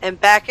better, and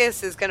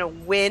Backus is going to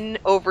win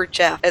over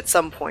Jeff at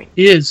some point.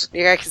 He is.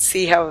 I can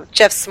see how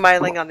Jeff's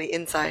smiling on the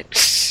inside.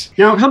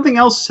 Now, something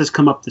else has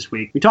come up this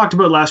week. We talked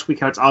about last week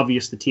how it's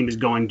obvious the team is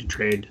going to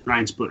trade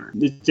Ryan Spooner.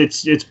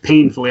 It's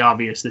painfully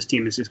obvious this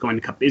team is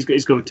going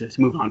to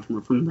move on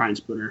from Ryan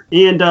Spooner.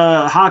 And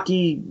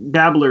hockey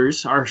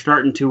babblers are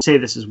starting to say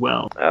this as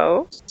well.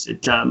 Oh.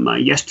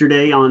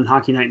 Yesterday on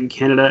Hockey Night in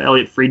Canada,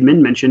 Elliot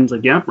Friedman mentioned,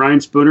 Ryan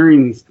Spooner,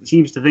 and he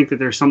seems to think that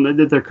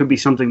there could be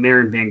something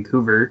there in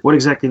Vancouver. What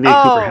exactly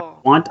Vancouver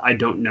want, I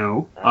don't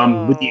know.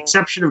 With the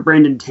exception of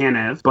Brandon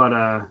Tanev, but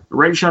a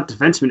right shot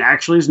defenseman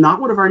actually is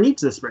not one of our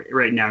needs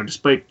right now,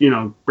 despite,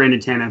 Brandon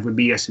Tanev would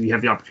be, yes, if you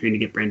have the opportunity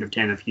to get Brandon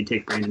Tanev, you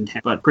take Brandon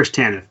Tanev. But Chris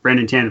Tanev.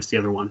 Brandon Tanev's the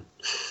other one.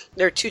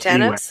 There are 2 Tanevs?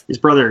 Anyway, his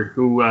brother,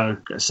 who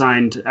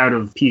signed out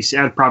of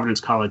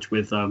Providence College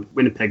with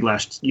Winnipeg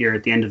last year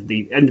at the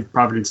end of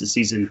Providence's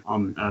season,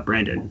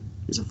 Brandon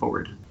is a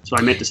forward. So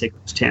I meant to say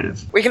Chris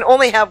Tanev. We can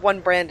only have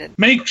one Brandon.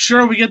 Make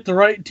sure we get the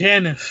right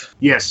Tanev.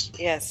 Yes.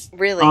 Yes,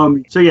 really.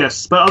 So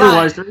yes, but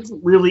otherwise there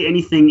isn't really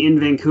anything in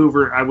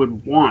Vancouver I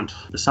would want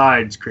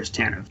besides Chris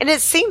Tanev. And it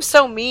seems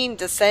so mean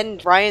to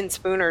send Ryan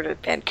Spooner to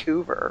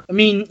Vancouver. I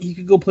mean, he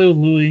could go play with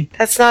Louis.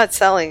 That's not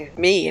selling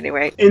me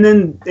anyway. And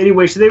then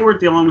anyway, so they weren't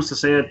the only ones to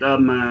say it.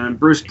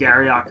 Bruce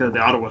Garriock of the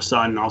Ottawa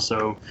Sun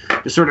also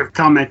just sort of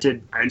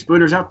commented, Ryan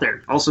Spooner's out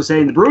there. Also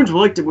saying the Bruins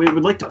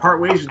would like to part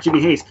ways with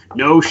Jimmy Hayes.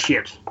 No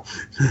shit.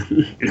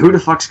 And who the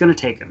fuck's going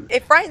to take him?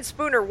 If Ryan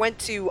Spooner went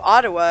to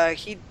Ottawa,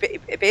 he'd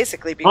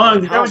basically be.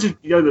 That was just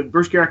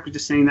Bruce Garrick was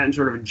just saying that in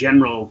sort of a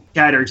general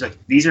chatter. It's like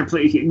these are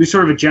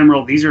sort of a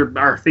general. These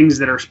are things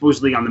that are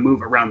supposedly on the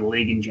move around the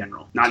league in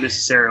general, not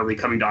necessarily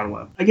coming to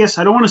Ottawa. I guess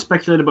I don't want to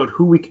speculate about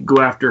who we could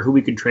go after, who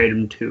we could trade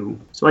him to.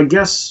 So I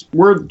guess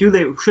when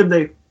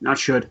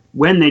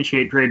they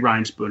trade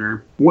Ryan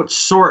Spooner, what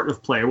sort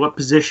of player, what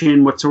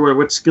position, what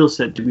skill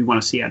set do we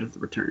want to see out of the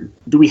return?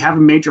 Do we have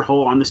a major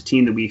hole on this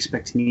team that we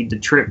expect to need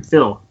to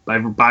fill by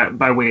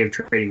way of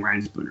trading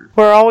Ryan Spooner?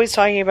 We're always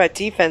talking about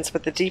defense,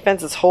 but the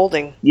defense is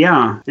holding.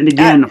 Yeah, and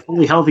again, a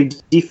fully healthy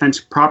defense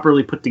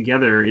properly put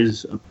together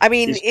is...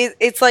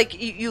 it's like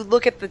you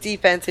look at the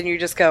defense and you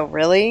just go,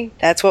 really?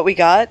 That's what we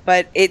got?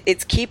 But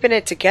it's keeping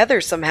it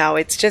together somehow.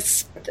 It's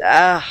just,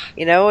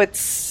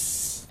 it's...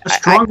 A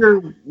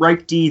stronger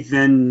right D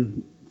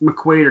than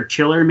McQuaid or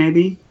Chiller,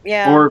 maybe?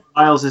 Yeah. Or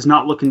Lyles is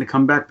not looking to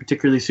come back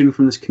particularly soon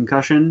from this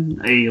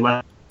concussion. A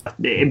left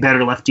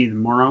better lefty than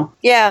Morrow.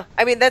 Yeah,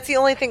 I mean, that's the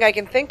only thing I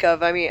can think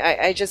of. I mean,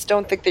 I just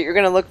don't think that you're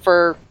going to look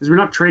for... Because we're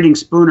not trading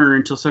Spooner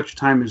until such a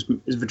time as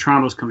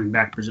Vetrano's coming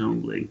back,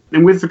 presumably.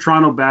 And with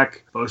Vetrano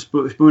back,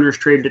 Spooner's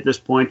traded at this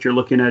point, you're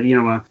looking at,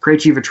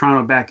 Krejci,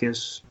 Vetrano,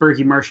 Backes,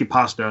 Berkey, Marshy,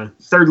 Pasta.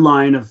 Third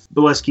line of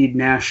Bolesky,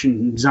 Nash,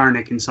 and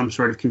Zarnik in some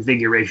sort of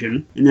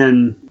configuration. And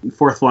then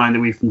fourth line that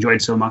we've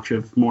enjoyed so much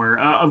of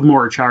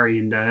Chari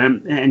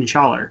and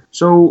Schaller.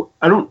 So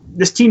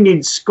this team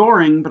needs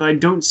scoring, but I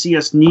don't see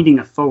us needing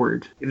a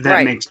forward, if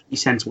that makes any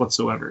sense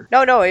whatsoever.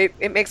 No,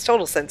 it makes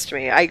total sense to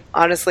me. I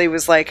honestly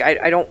was like,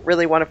 I don't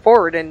really want a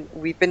forward, and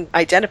we've been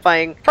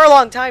identifying for a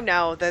long time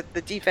now that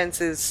the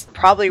defense is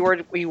probably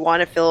where we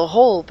want to fill a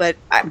hole, but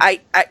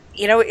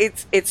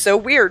it's so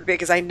weird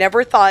because I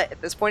never thought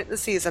at this point in the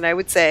season I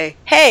would say,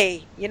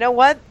 hey, you know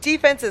what?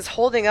 Defense is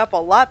holding up a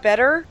lot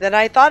better than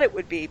I thought it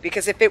would be,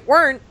 because if it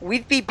weren't,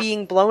 we'd be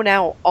being blown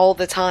out all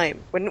the time,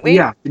 wouldn't we?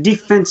 Yeah, the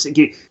defense,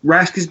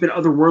 Rask has been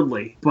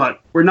otherworldly,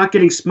 but we're not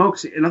getting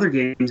smokes in other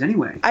games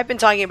anyway. I've been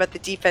talking about the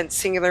defense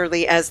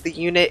singularly as the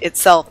unit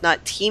itself,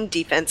 not team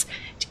defense.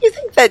 Do you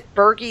think that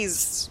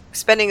Bergey's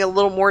spending a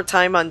little more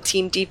time on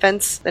team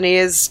defense than he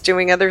is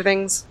doing other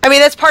things? I mean,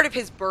 that's part of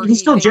his Bergey. He's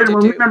still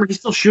remember, he's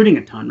still shooting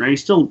a ton, right?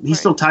 He's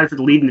still tied for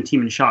the lead in the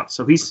team in shots.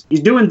 So he's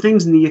doing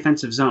things in the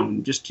offensive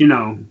zone, just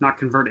not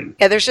converting.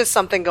 Yeah, there's just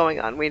something going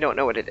on. We don't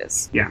know what it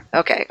is. Yeah.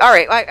 Okay. All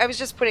right. I was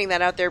just putting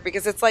that out there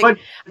because it's like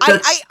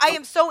I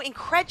am so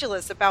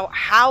incredulous about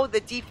how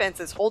the defense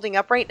is holding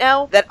up right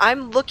now that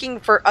I'm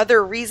looking for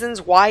other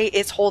reasons why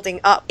it's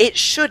holding up. It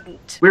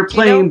shouldn't. We're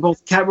playing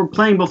both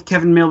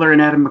Kevin Miller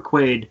and Adam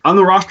McQuaid on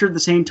the roster at the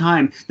same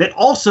time. That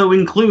also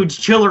includes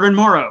Chiller and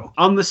Morrow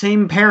on the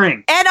same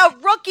pairing. And a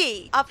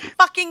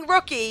fucking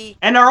rookie,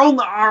 and our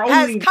only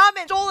has come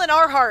and stolen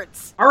our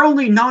hearts. Our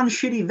only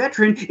non-shitty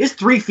veteran is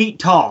 3 feet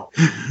tall.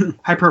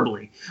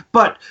 Hyperbole,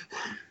 but.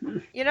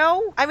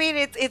 I mean,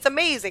 it's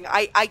amazing.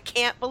 I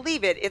can't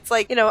believe it. It's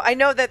like, I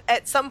know that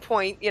at some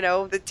point,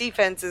 the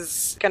defense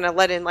is going to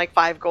let in like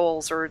 5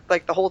 goals, or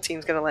like the whole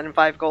team's going to let in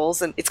 5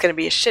 goals, and it's going to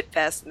be a shit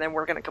fest, and then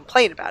we're going to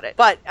complain about it.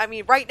 But, I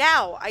mean, right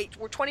now,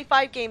 we're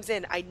 25 games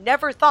in. I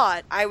never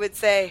thought I would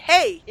say,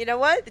 hey, you know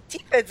what? The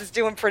defense is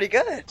doing pretty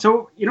good.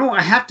 So,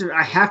 I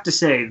have to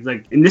say,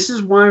 like, and this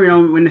is why,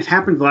 when it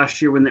happened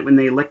last year, when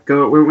they let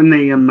go, when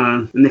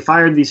they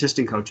fired the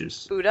assistant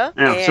coaches. Buda,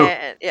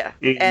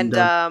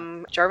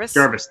 Jarvis,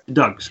 the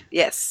Dougs.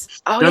 Yes.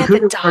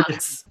 The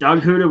Dougs.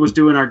 Doug Huda was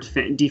doing our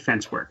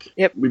defense work.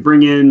 Yep. We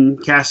bring in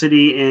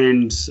Cassidy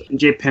and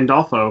Jay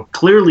Pandolfo.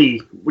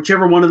 Clearly,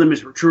 whichever one of them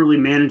is truly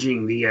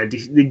managing the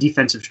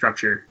defensive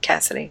structure.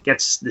 Cassidy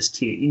gets this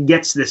team.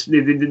 Gets this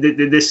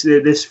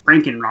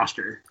Franken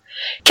roster.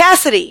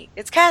 Cassidy.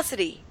 It's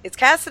Cassidy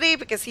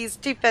because he's a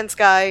defense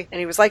guy, and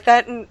he was like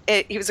that, and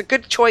he was a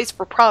good choice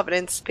for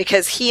Providence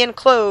because he and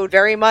Claude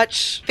very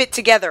much fit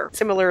together,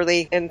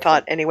 similarly in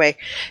thought. Anyway,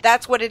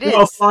 that's what it is.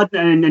 Well, Claude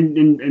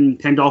and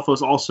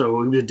Pandolfo's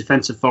also, he was a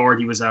defensive forward.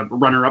 He was a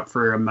runner-up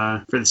for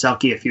the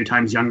Selke a few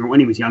times when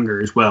he was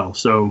younger as well.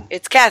 So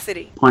it's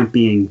Cassidy. Point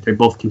being, they're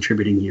both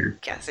contributing here.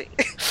 Cassidy.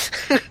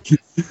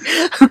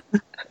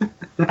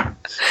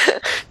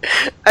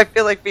 I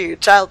feel like being a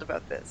child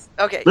about this.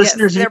 Okay,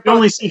 listeners, you can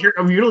only see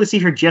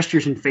her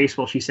gestures and face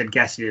while she said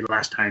Cassidy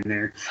last time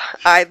there.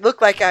 I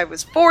look like I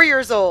was 4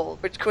 years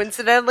old, which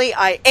coincidentally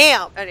I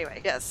am.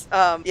 Anyway, yes,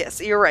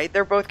 you're right.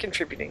 They're both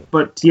contributing.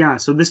 But yeah,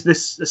 so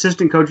this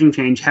assistant coaching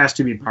change has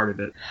to be part of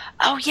it.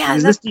 Oh yeah,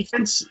 this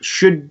defense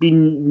should be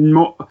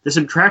the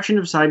subtraction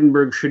of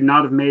Seidenberg should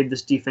not have made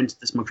this defense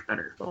this much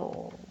better.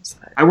 Oh,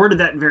 I worded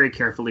that very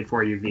carefully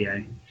for you,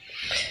 VA.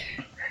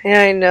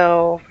 Yeah, I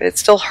know. It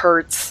still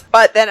hurts.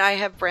 But then I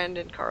have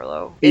Brandon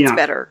Carlo. It's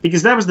better.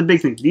 Because that was the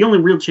big thing. The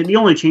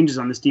only changes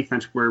on this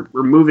defense were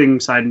removing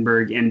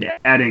Seidenberg and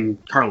adding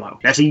Carlo.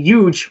 That's a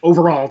huge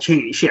overall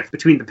shift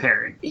between the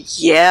pairing.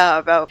 Yeah,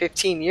 about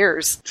 15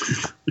 years.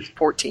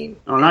 14.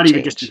 Oh, not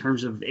even just in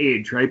terms of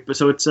age, right? But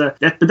so it's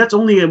but that's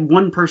only a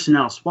one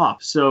personnel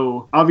swap.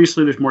 So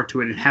obviously there's more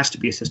to it. It has to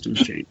be a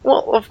systems change.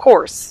 Well, of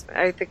course.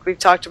 I think we've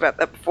talked about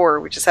that before.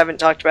 We just haven't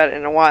talked about it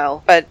in a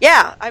while. But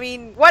yeah, I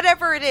mean,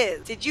 whatever it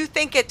is. Did you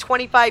think at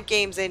 25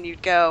 games in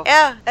you'd go,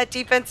 yeah, that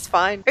defense is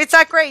fine. It's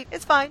not great.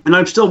 It's fine. And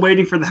I'm still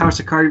waiting for the House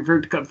of Cards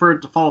for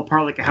it to fall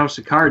apart like a House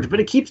of Cards,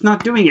 but it keeps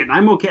not doing it. And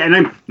I'm okay, and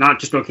I'm not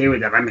just okay with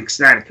that. I'm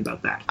ecstatic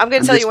about that. I'm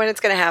going to tell you when it's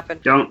going to happen.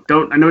 Don't.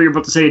 I know you're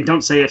about to say it.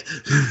 Don't say it.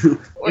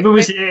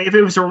 If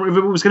it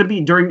was going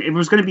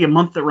to be a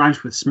month that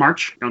rhymes with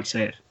Smarch, don't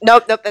say it.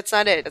 Nope. That's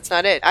not it. That's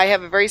not it. I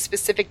have a very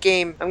specific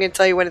game. I'm going to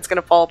tell you when it's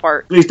going to fall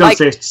apart. Please don't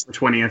say it's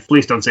December 20th.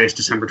 Please don't say it's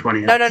December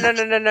 20th. No.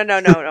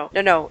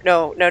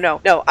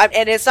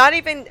 And it's not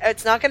even.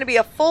 It's not going to be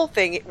a full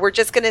thing. We're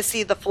just going to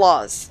see the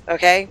flaws,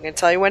 okay? I'm going to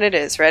tell you when it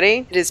is.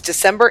 Ready? It is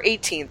December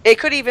 18th. It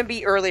could even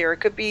be earlier.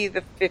 It could be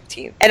the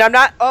 15th. And I'm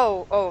not...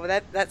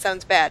 that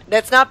sounds bad.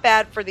 That's not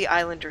bad for the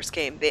Islanders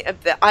game.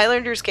 The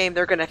Islanders game,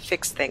 they're going to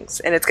fix things,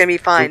 and it's going to be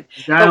fine.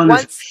 The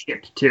Islanders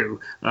shit,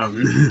 too.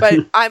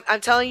 But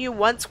I'm telling you,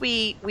 once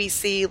we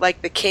see,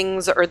 like, the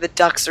Kings or the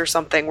Ducks or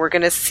something, we're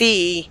going to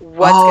see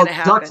what's going to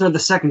happen. The Ducks are the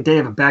second day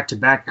of a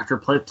back-to-back after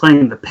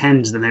playing the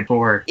Pens the night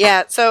before.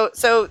 Yeah, so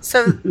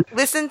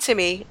listen to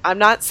me. I'm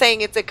not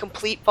saying it's a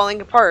complete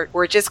falling apart.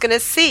 We're just going to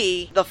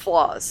see the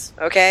flaws,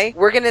 okay?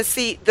 We're going to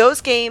see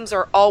those games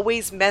are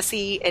always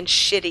messy and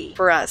shitty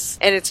for us.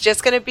 And it's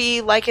just going to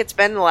be like it's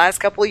been the last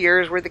couple of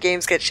years where the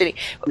games get shitty.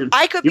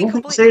 I could be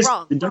completely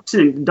wrong.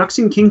 The Ducks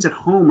and Kings at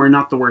home are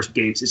not the worst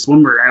games. It's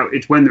when we're out.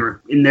 It's when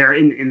they're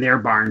in their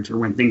barns or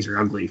when things are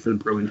ugly for the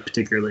Bruins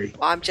particularly.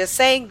 Well, I'm just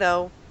saying,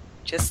 though.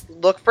 Just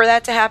look for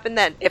that to happen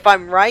then. If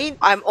I'm right,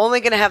 I'm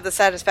only going to have the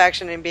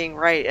satisfaction in being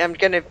right. I'm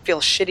going to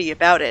feel shitty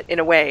about it in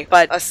a way,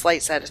 but a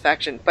slight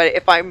satisfaction. But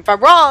if I'm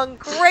wrong,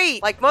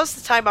 great. Like most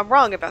of the time I'm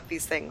wrong about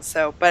these things.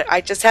 So, but I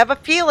just have a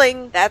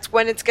feeling that's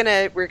when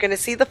we're going to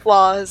see the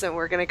flaws and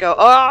we're going to go,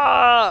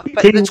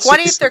 But the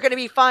 20th, they're going to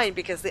be fine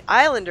because the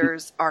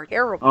Islanders are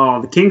terrible. Oh,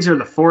 the Kings are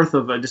the 4th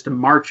of just a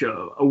march,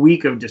 a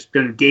week of just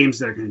games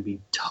that are going to be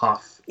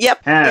tough.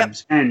 Yep.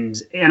 Habs,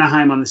 Ends,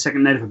 Anaheim on the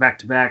second night of a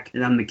back-to-back,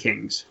 and then the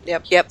Kings.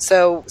 Yep.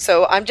 So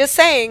I'm just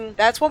saying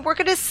that's when we're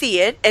going to see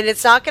it, and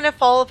it's not going to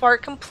fall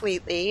apart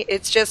completely.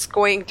 It's just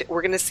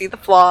we're going to see the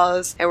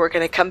flaws, and we're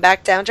going to come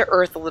back down to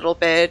earth a little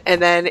bit, and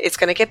then it's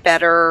going to get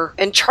better,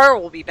 and Char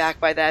will be back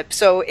by that.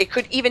 So it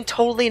could even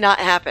totally not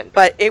happen,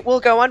 but it will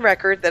go on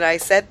record that I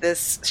said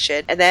this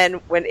shit, and then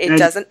when it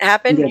doesn't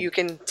happen, you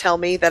can tell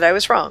me that I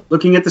was wrong.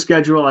 Looking at the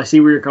schedule, I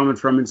see where you're coming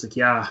from. It's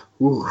like,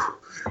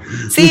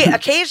 See,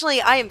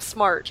 occasionally I am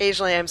smart.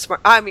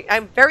 I mean,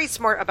 I'm very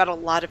smart about a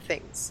lot of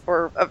things,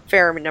 or a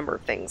fair number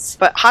of things.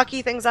 But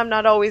hockey things I'm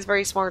not always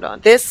very smart on.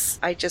 This,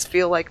 I just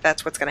feel like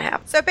that's what's going to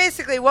happen. So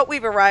basically what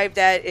we've arrived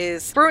at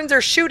is Bruins are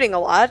shooting a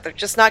lot. They're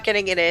just not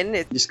getting it in.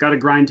 You just got to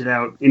grind it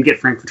out and get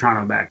Frank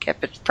Vetrano back. Get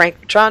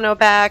Frank Vetrano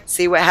back.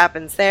 See what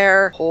happens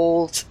there.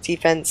 Hold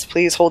defense.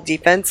 Please hold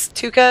defense.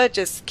 Tuukka,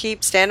 just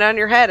keep standing on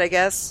your head, I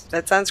guess.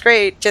 That sounds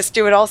great. Just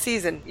do it all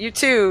season. You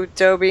too,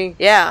 Toby.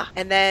 Yeah.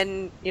 And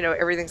then,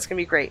 everything's going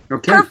to be great.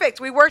 Okay. Perfect.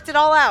 We worked it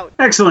all out.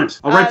 Excellent.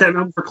 I'll write that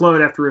number for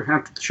Claude after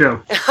the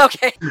show.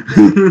 Okay.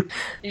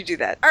 You do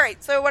that. All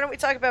right. So why don't we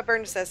talk about bare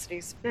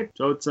necessities? Okay.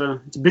 So it's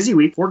a busy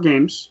week. 4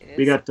 games.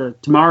 We got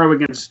tomorrow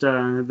against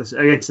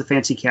the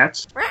Fancy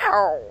Cats.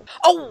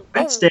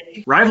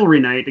 Wednesday, rivalry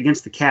night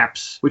against the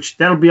Caps, which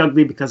that'll be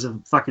ugly because of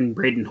fucking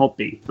Braden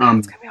Holtby. It's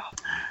going to be awful.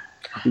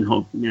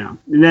 And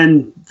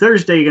then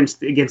Thursday against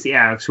the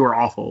Avs, who are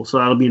awful, so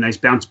that'll be a nice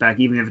bounce back,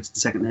 even if it's the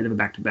second night of a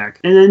back-to-back.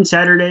 And then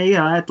Saturday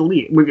at the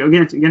Leafs,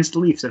 against the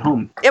Leafs at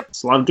home. Yep,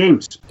 it's a lot of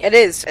games. It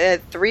is.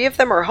 3 of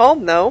them are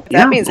home, though. If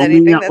that means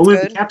anything. That's only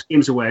good. The Caps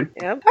games away.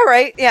 Yeah. All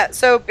right. Yeah.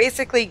 So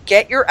basically,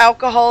 get your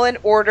alcohol in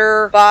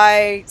order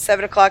by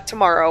 7:00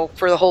 tomorrow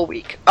for the whole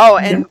week. Oh,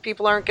 and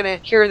people aren't going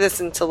to hear this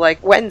until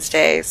like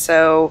Wednesday,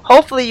 so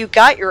hopefully you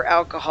got your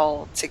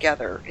alcohol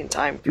together in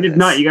time. If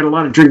not, you got a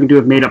lot of drinking to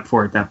have made up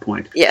for at that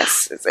point.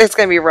 Yes, it's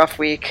going to be a rough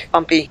week.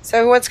 Bumpy.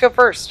 So who wants to go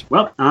first?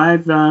 Well,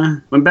 I've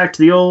went back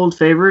to the old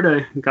favorite.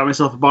 I got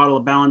myself a bottle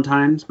of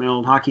Ballantine's, my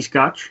old hockey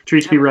scotch.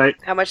 Treats me right.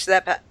 How much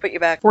does that put you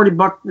back? $40.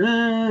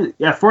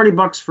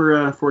 $40 for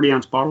a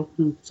 40-ounce bottle.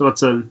 So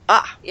it's a...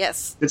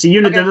 yes. It's a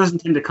unit that doesn't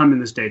tend to come in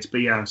the States, but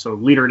yeah, so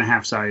 1.5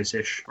 liter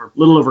size-ish. Or a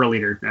little over a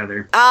liter,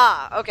 rather.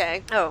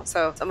 Okay. Oh,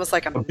 so it's almost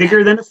like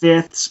bigger than a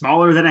fifth,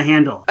 smaller than a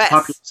handle. Yes.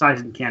 Popular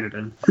size in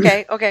Canada.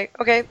 Okay.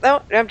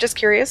 No, I'm just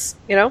curious.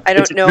 I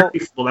don't know. Very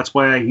full. That's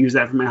why I use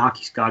that for my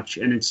hockey scotch,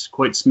 and it's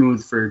quite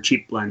smooth for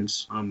cheap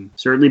blends.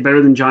 Certainly better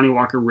than Johnny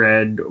Walker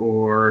Red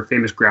or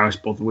Famous Grouse,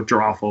 both of which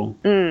are awful.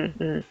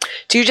 Mm-hmm.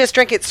 Do you just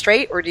drink it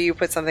straight, or do you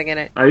put something in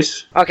it?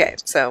 Ice. Okay,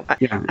 so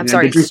I'm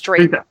sorry,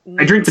 straight.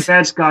 I drink the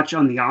bad scotch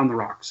on the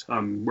rocks,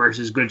 whereas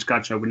his good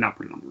scotch I would not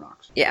put it on the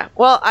rocks. Yeah,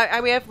 well,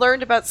 I mean, I've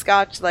learned about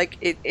scotch, like,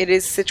 it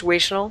is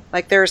situational.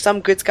 Like, there are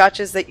some good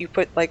scotches that you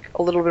put, like,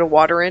 a little bit of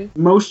water in.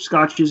 Most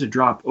scotches, it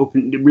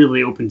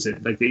really opens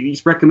it. Like, they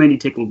just recommend you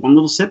take one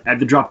little sip, add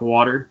the drop of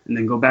water, and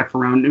then go back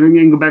for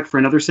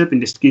another sip,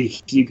 and just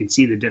you can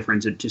see the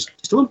difference. It just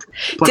a little.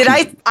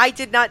 I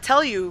did not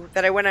tell you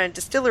that I went on a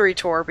distillery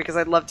tour because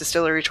I love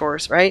distillery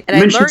tours, right? And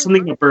I mentioned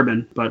something about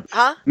bourbon, but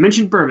I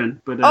mentioned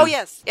bourbon, but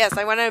yes,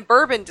 I went on a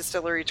bourbon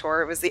distillery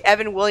tour. It was the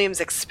Evan Williams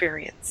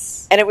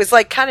experience, and it was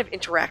like kind of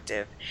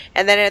interactive.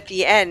 And then at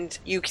the end,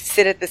 you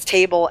sit at this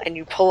table and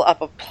you pull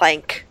up a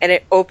plank, and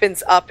it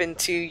opens up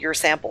into your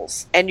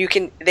samples, and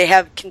they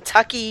have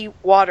Kentucky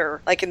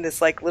water, like in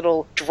this like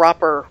little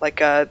dropper,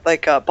 like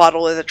a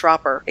bottle with a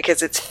dropper,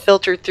 because it's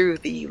filtered through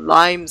the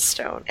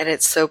limestone, and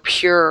it's so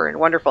pure and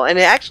wonderful. And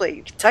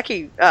actually,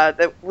 Kentucky,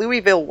 the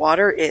Louisville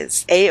water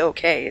is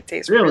A-okay. It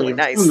tastes really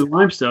nice. The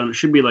limestone, it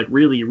should be like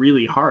really,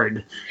 really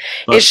hard.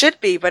 It should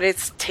be, but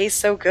it tastes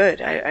so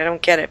good. I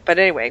don't get it. But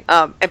anyway,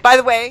 and by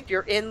the way, if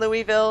you're in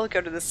Louisville,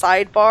 go to the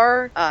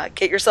sidebar,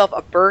 get yourself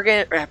a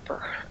burger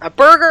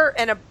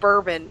and a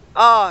bourbon.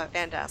 Oh,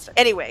 fantastic.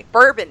 Anyway,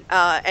 bourbon.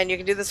 And you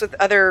can do this with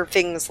other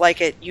things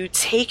like it. You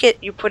take it,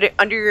 you put it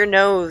under your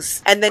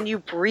nose, and then you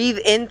breathe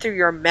in through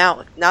your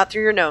mouth, not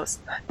through your nose.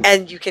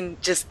 And you can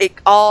it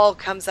all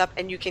comes up,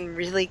 and you can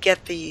really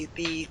get the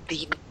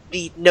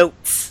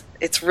notes.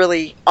 It's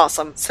really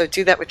awesome. So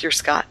do that with your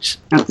scotch.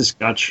 Not the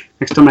scotch.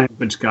 Next time I have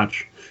good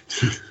scotch.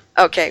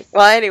 Okay.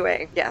 Well,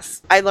 anyway,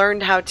 yes. I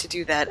learned how to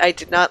do that. I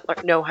did not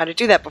know how to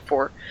do that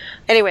before.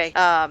 Anyway,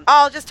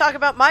 I'll just talk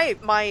about my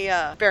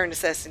bare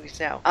necessities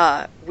now.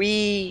 I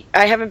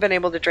haven't been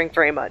able to drink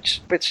very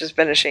much, which has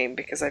been a shame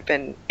because I've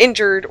been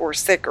injured or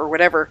sick or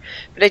whatever.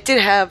 But I did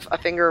have a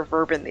finger of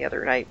bourbon the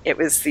other night. It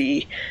was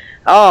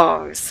it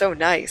was so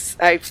nice.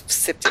 I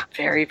sipped it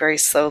very, very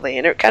slowly,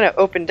 and it kind of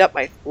opened up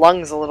my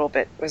lungs a little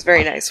bit. It was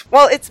very nice.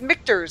 Well, it's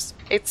Michter's.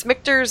 It's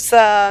Michter's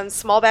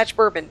small batch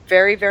bourbon.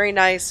 Very, very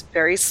nice.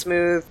 Very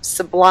smooth.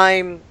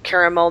 Sublime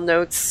caramel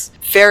notes.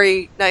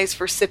 Very nice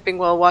for sipping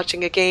while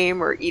watching a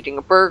game or eating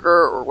a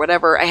burger or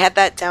whatever. I had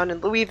that down in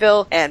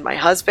Louisville, and my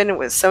husband, it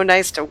was so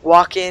nice to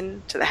walk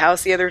in to the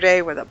house the other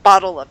day with a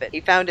bottle of it.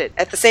 He found it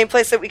at the same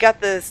place that we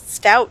got the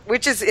stout,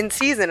 which is in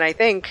season, I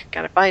think.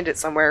 Gotta find it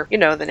somewhere. You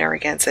know, the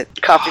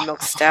Narragansett coffee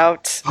milk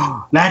stout.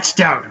 That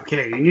stout,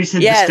 okay. And you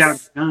said yes. the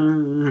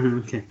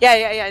stout. Okay.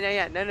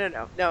 Yeah.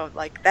 No,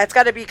 like, that's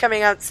got to be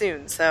coming out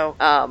soon. So,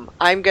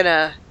 I'm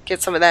gonna get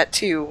some of that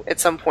too at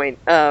some point.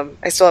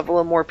 I still have a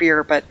little more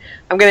beer, but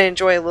I'm gonna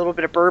enjoy a little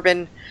bit of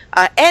bourbon.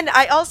 And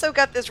I also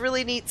got this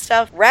really neat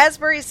stuff,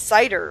 raspberry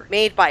cider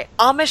made by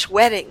Amish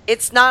Wedding.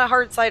 It's not a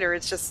hard cider,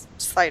 it's just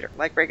cider,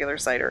 like regular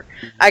cider.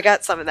 I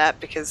got some of that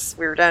because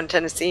we were down in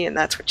Tennessee and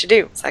that's what you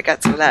do. So I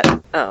got some of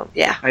that.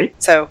 Yeah. Right.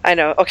 So I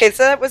know. Okay,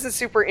 so that wasn't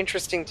super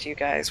interesting to you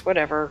guys.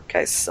 Whatever.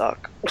 Guys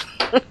suck.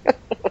 A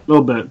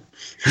little bit.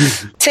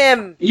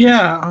 Tim.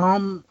 Yeah,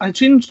 I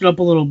changed it up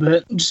a little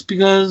bit just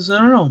because, I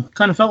don't know,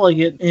 kind of felt like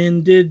it,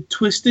 and did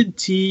Twisted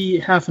Tea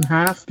half and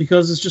half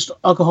because it's just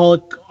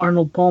alcoholic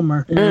Arnold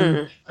Palmer,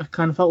 and I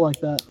kind of felt like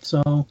that.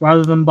 So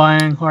rather than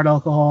buying hard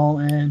alcohol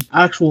and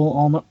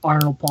actual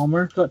Arnold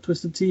Palmer, got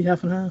Twisted Tea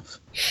half and half.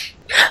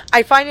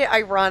 I find it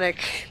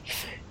ironic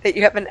that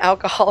you have an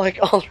alcoholic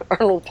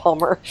Arnold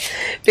Palmer,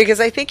 because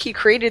I think he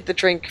created the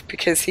drink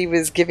because he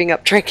was giving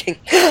up drinking.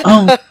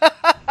 Oh.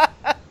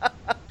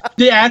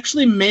 They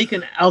actually make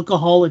an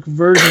alcoholic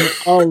version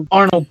of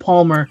Arnold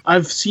Palmer.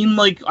 I've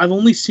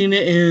only seen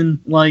it in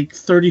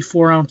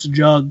 34-ounce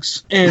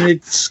jugs, and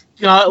it's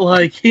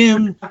got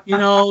him,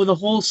 the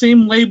whole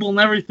same label and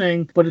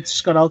everything, but it's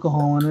just got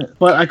alcohol in it.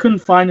 But I couldn't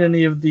find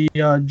any of the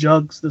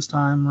jugs this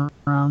time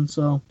around,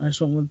 so I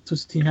just went with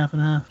Twisted Tea half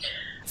and half.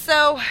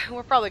 So,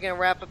 we're probably going to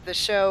wrap up the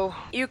show.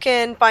 You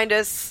can find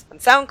us on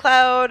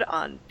SoundCloud,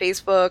 on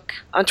Facebook,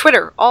 on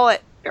Twitter, all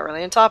at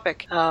Barely on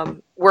Topic.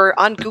 We're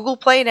on Google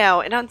Play now,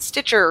 and on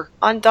Stitcher,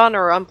 on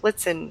Donner, on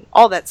Blitzen,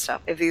 all that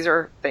stuff. If these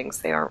are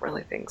things, they aren't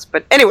really things.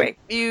 But anyway,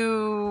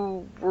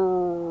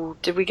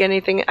 did we get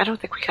anything? I don't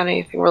think we got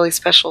anything really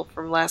special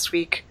from last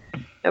week.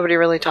 Nobody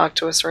really talked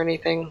to us or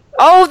anything.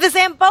 Oh, the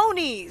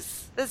Zambonis!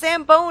 The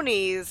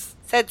Zambonis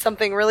said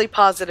something really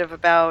positive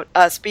about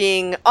us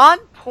being on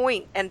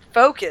point and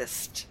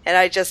focused, and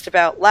I just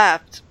about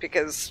laughed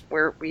because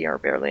we are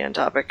barely on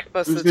topic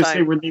most of the time.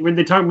 Say, were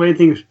they talking about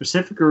anything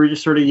specific, or were we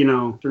just sort of,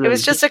 It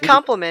was just a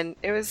compliment.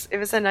 It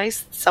was a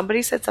nice.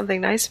 Somebody said something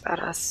nice about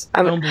us.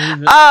 I don't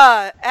believe it.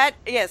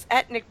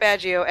 At Nick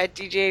Baggio, at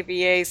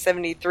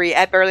DJVA73,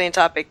 at Barely on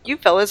Topic. You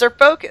fellas are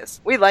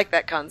focused. We like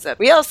that concept.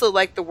 We also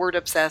like the word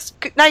obsessed.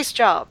 Nice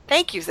job.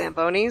 Thank you,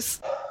 Zambonis.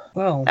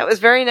 Well, that was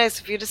very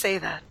nice of you to say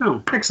that.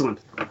 Oh, excellent.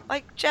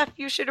 Jeff,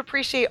 you should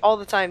appreciate all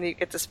the time that you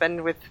get to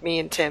spend with me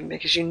and Tim,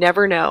 because you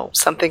never know.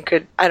 Something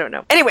could, I don't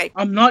know. Anyway.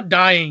 I'm not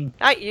dying.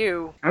 Not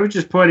you. I was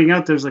just pointing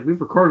out there's we've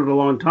recorded a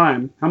long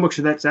time. How much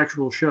of that's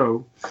actual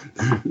show?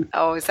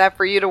 Oh, is that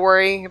for you to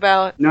worry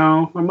about?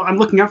 No, I'm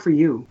looking out for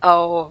you.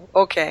 Oh,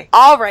 okay.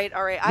 All right.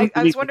 I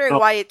was wondering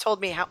why it told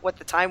me what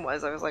the time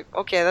was. I was like,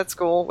 okay, that's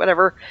cool,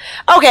 whatever.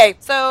 Okay,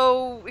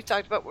 so we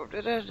talked about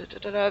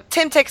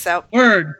Tim takes out. Word.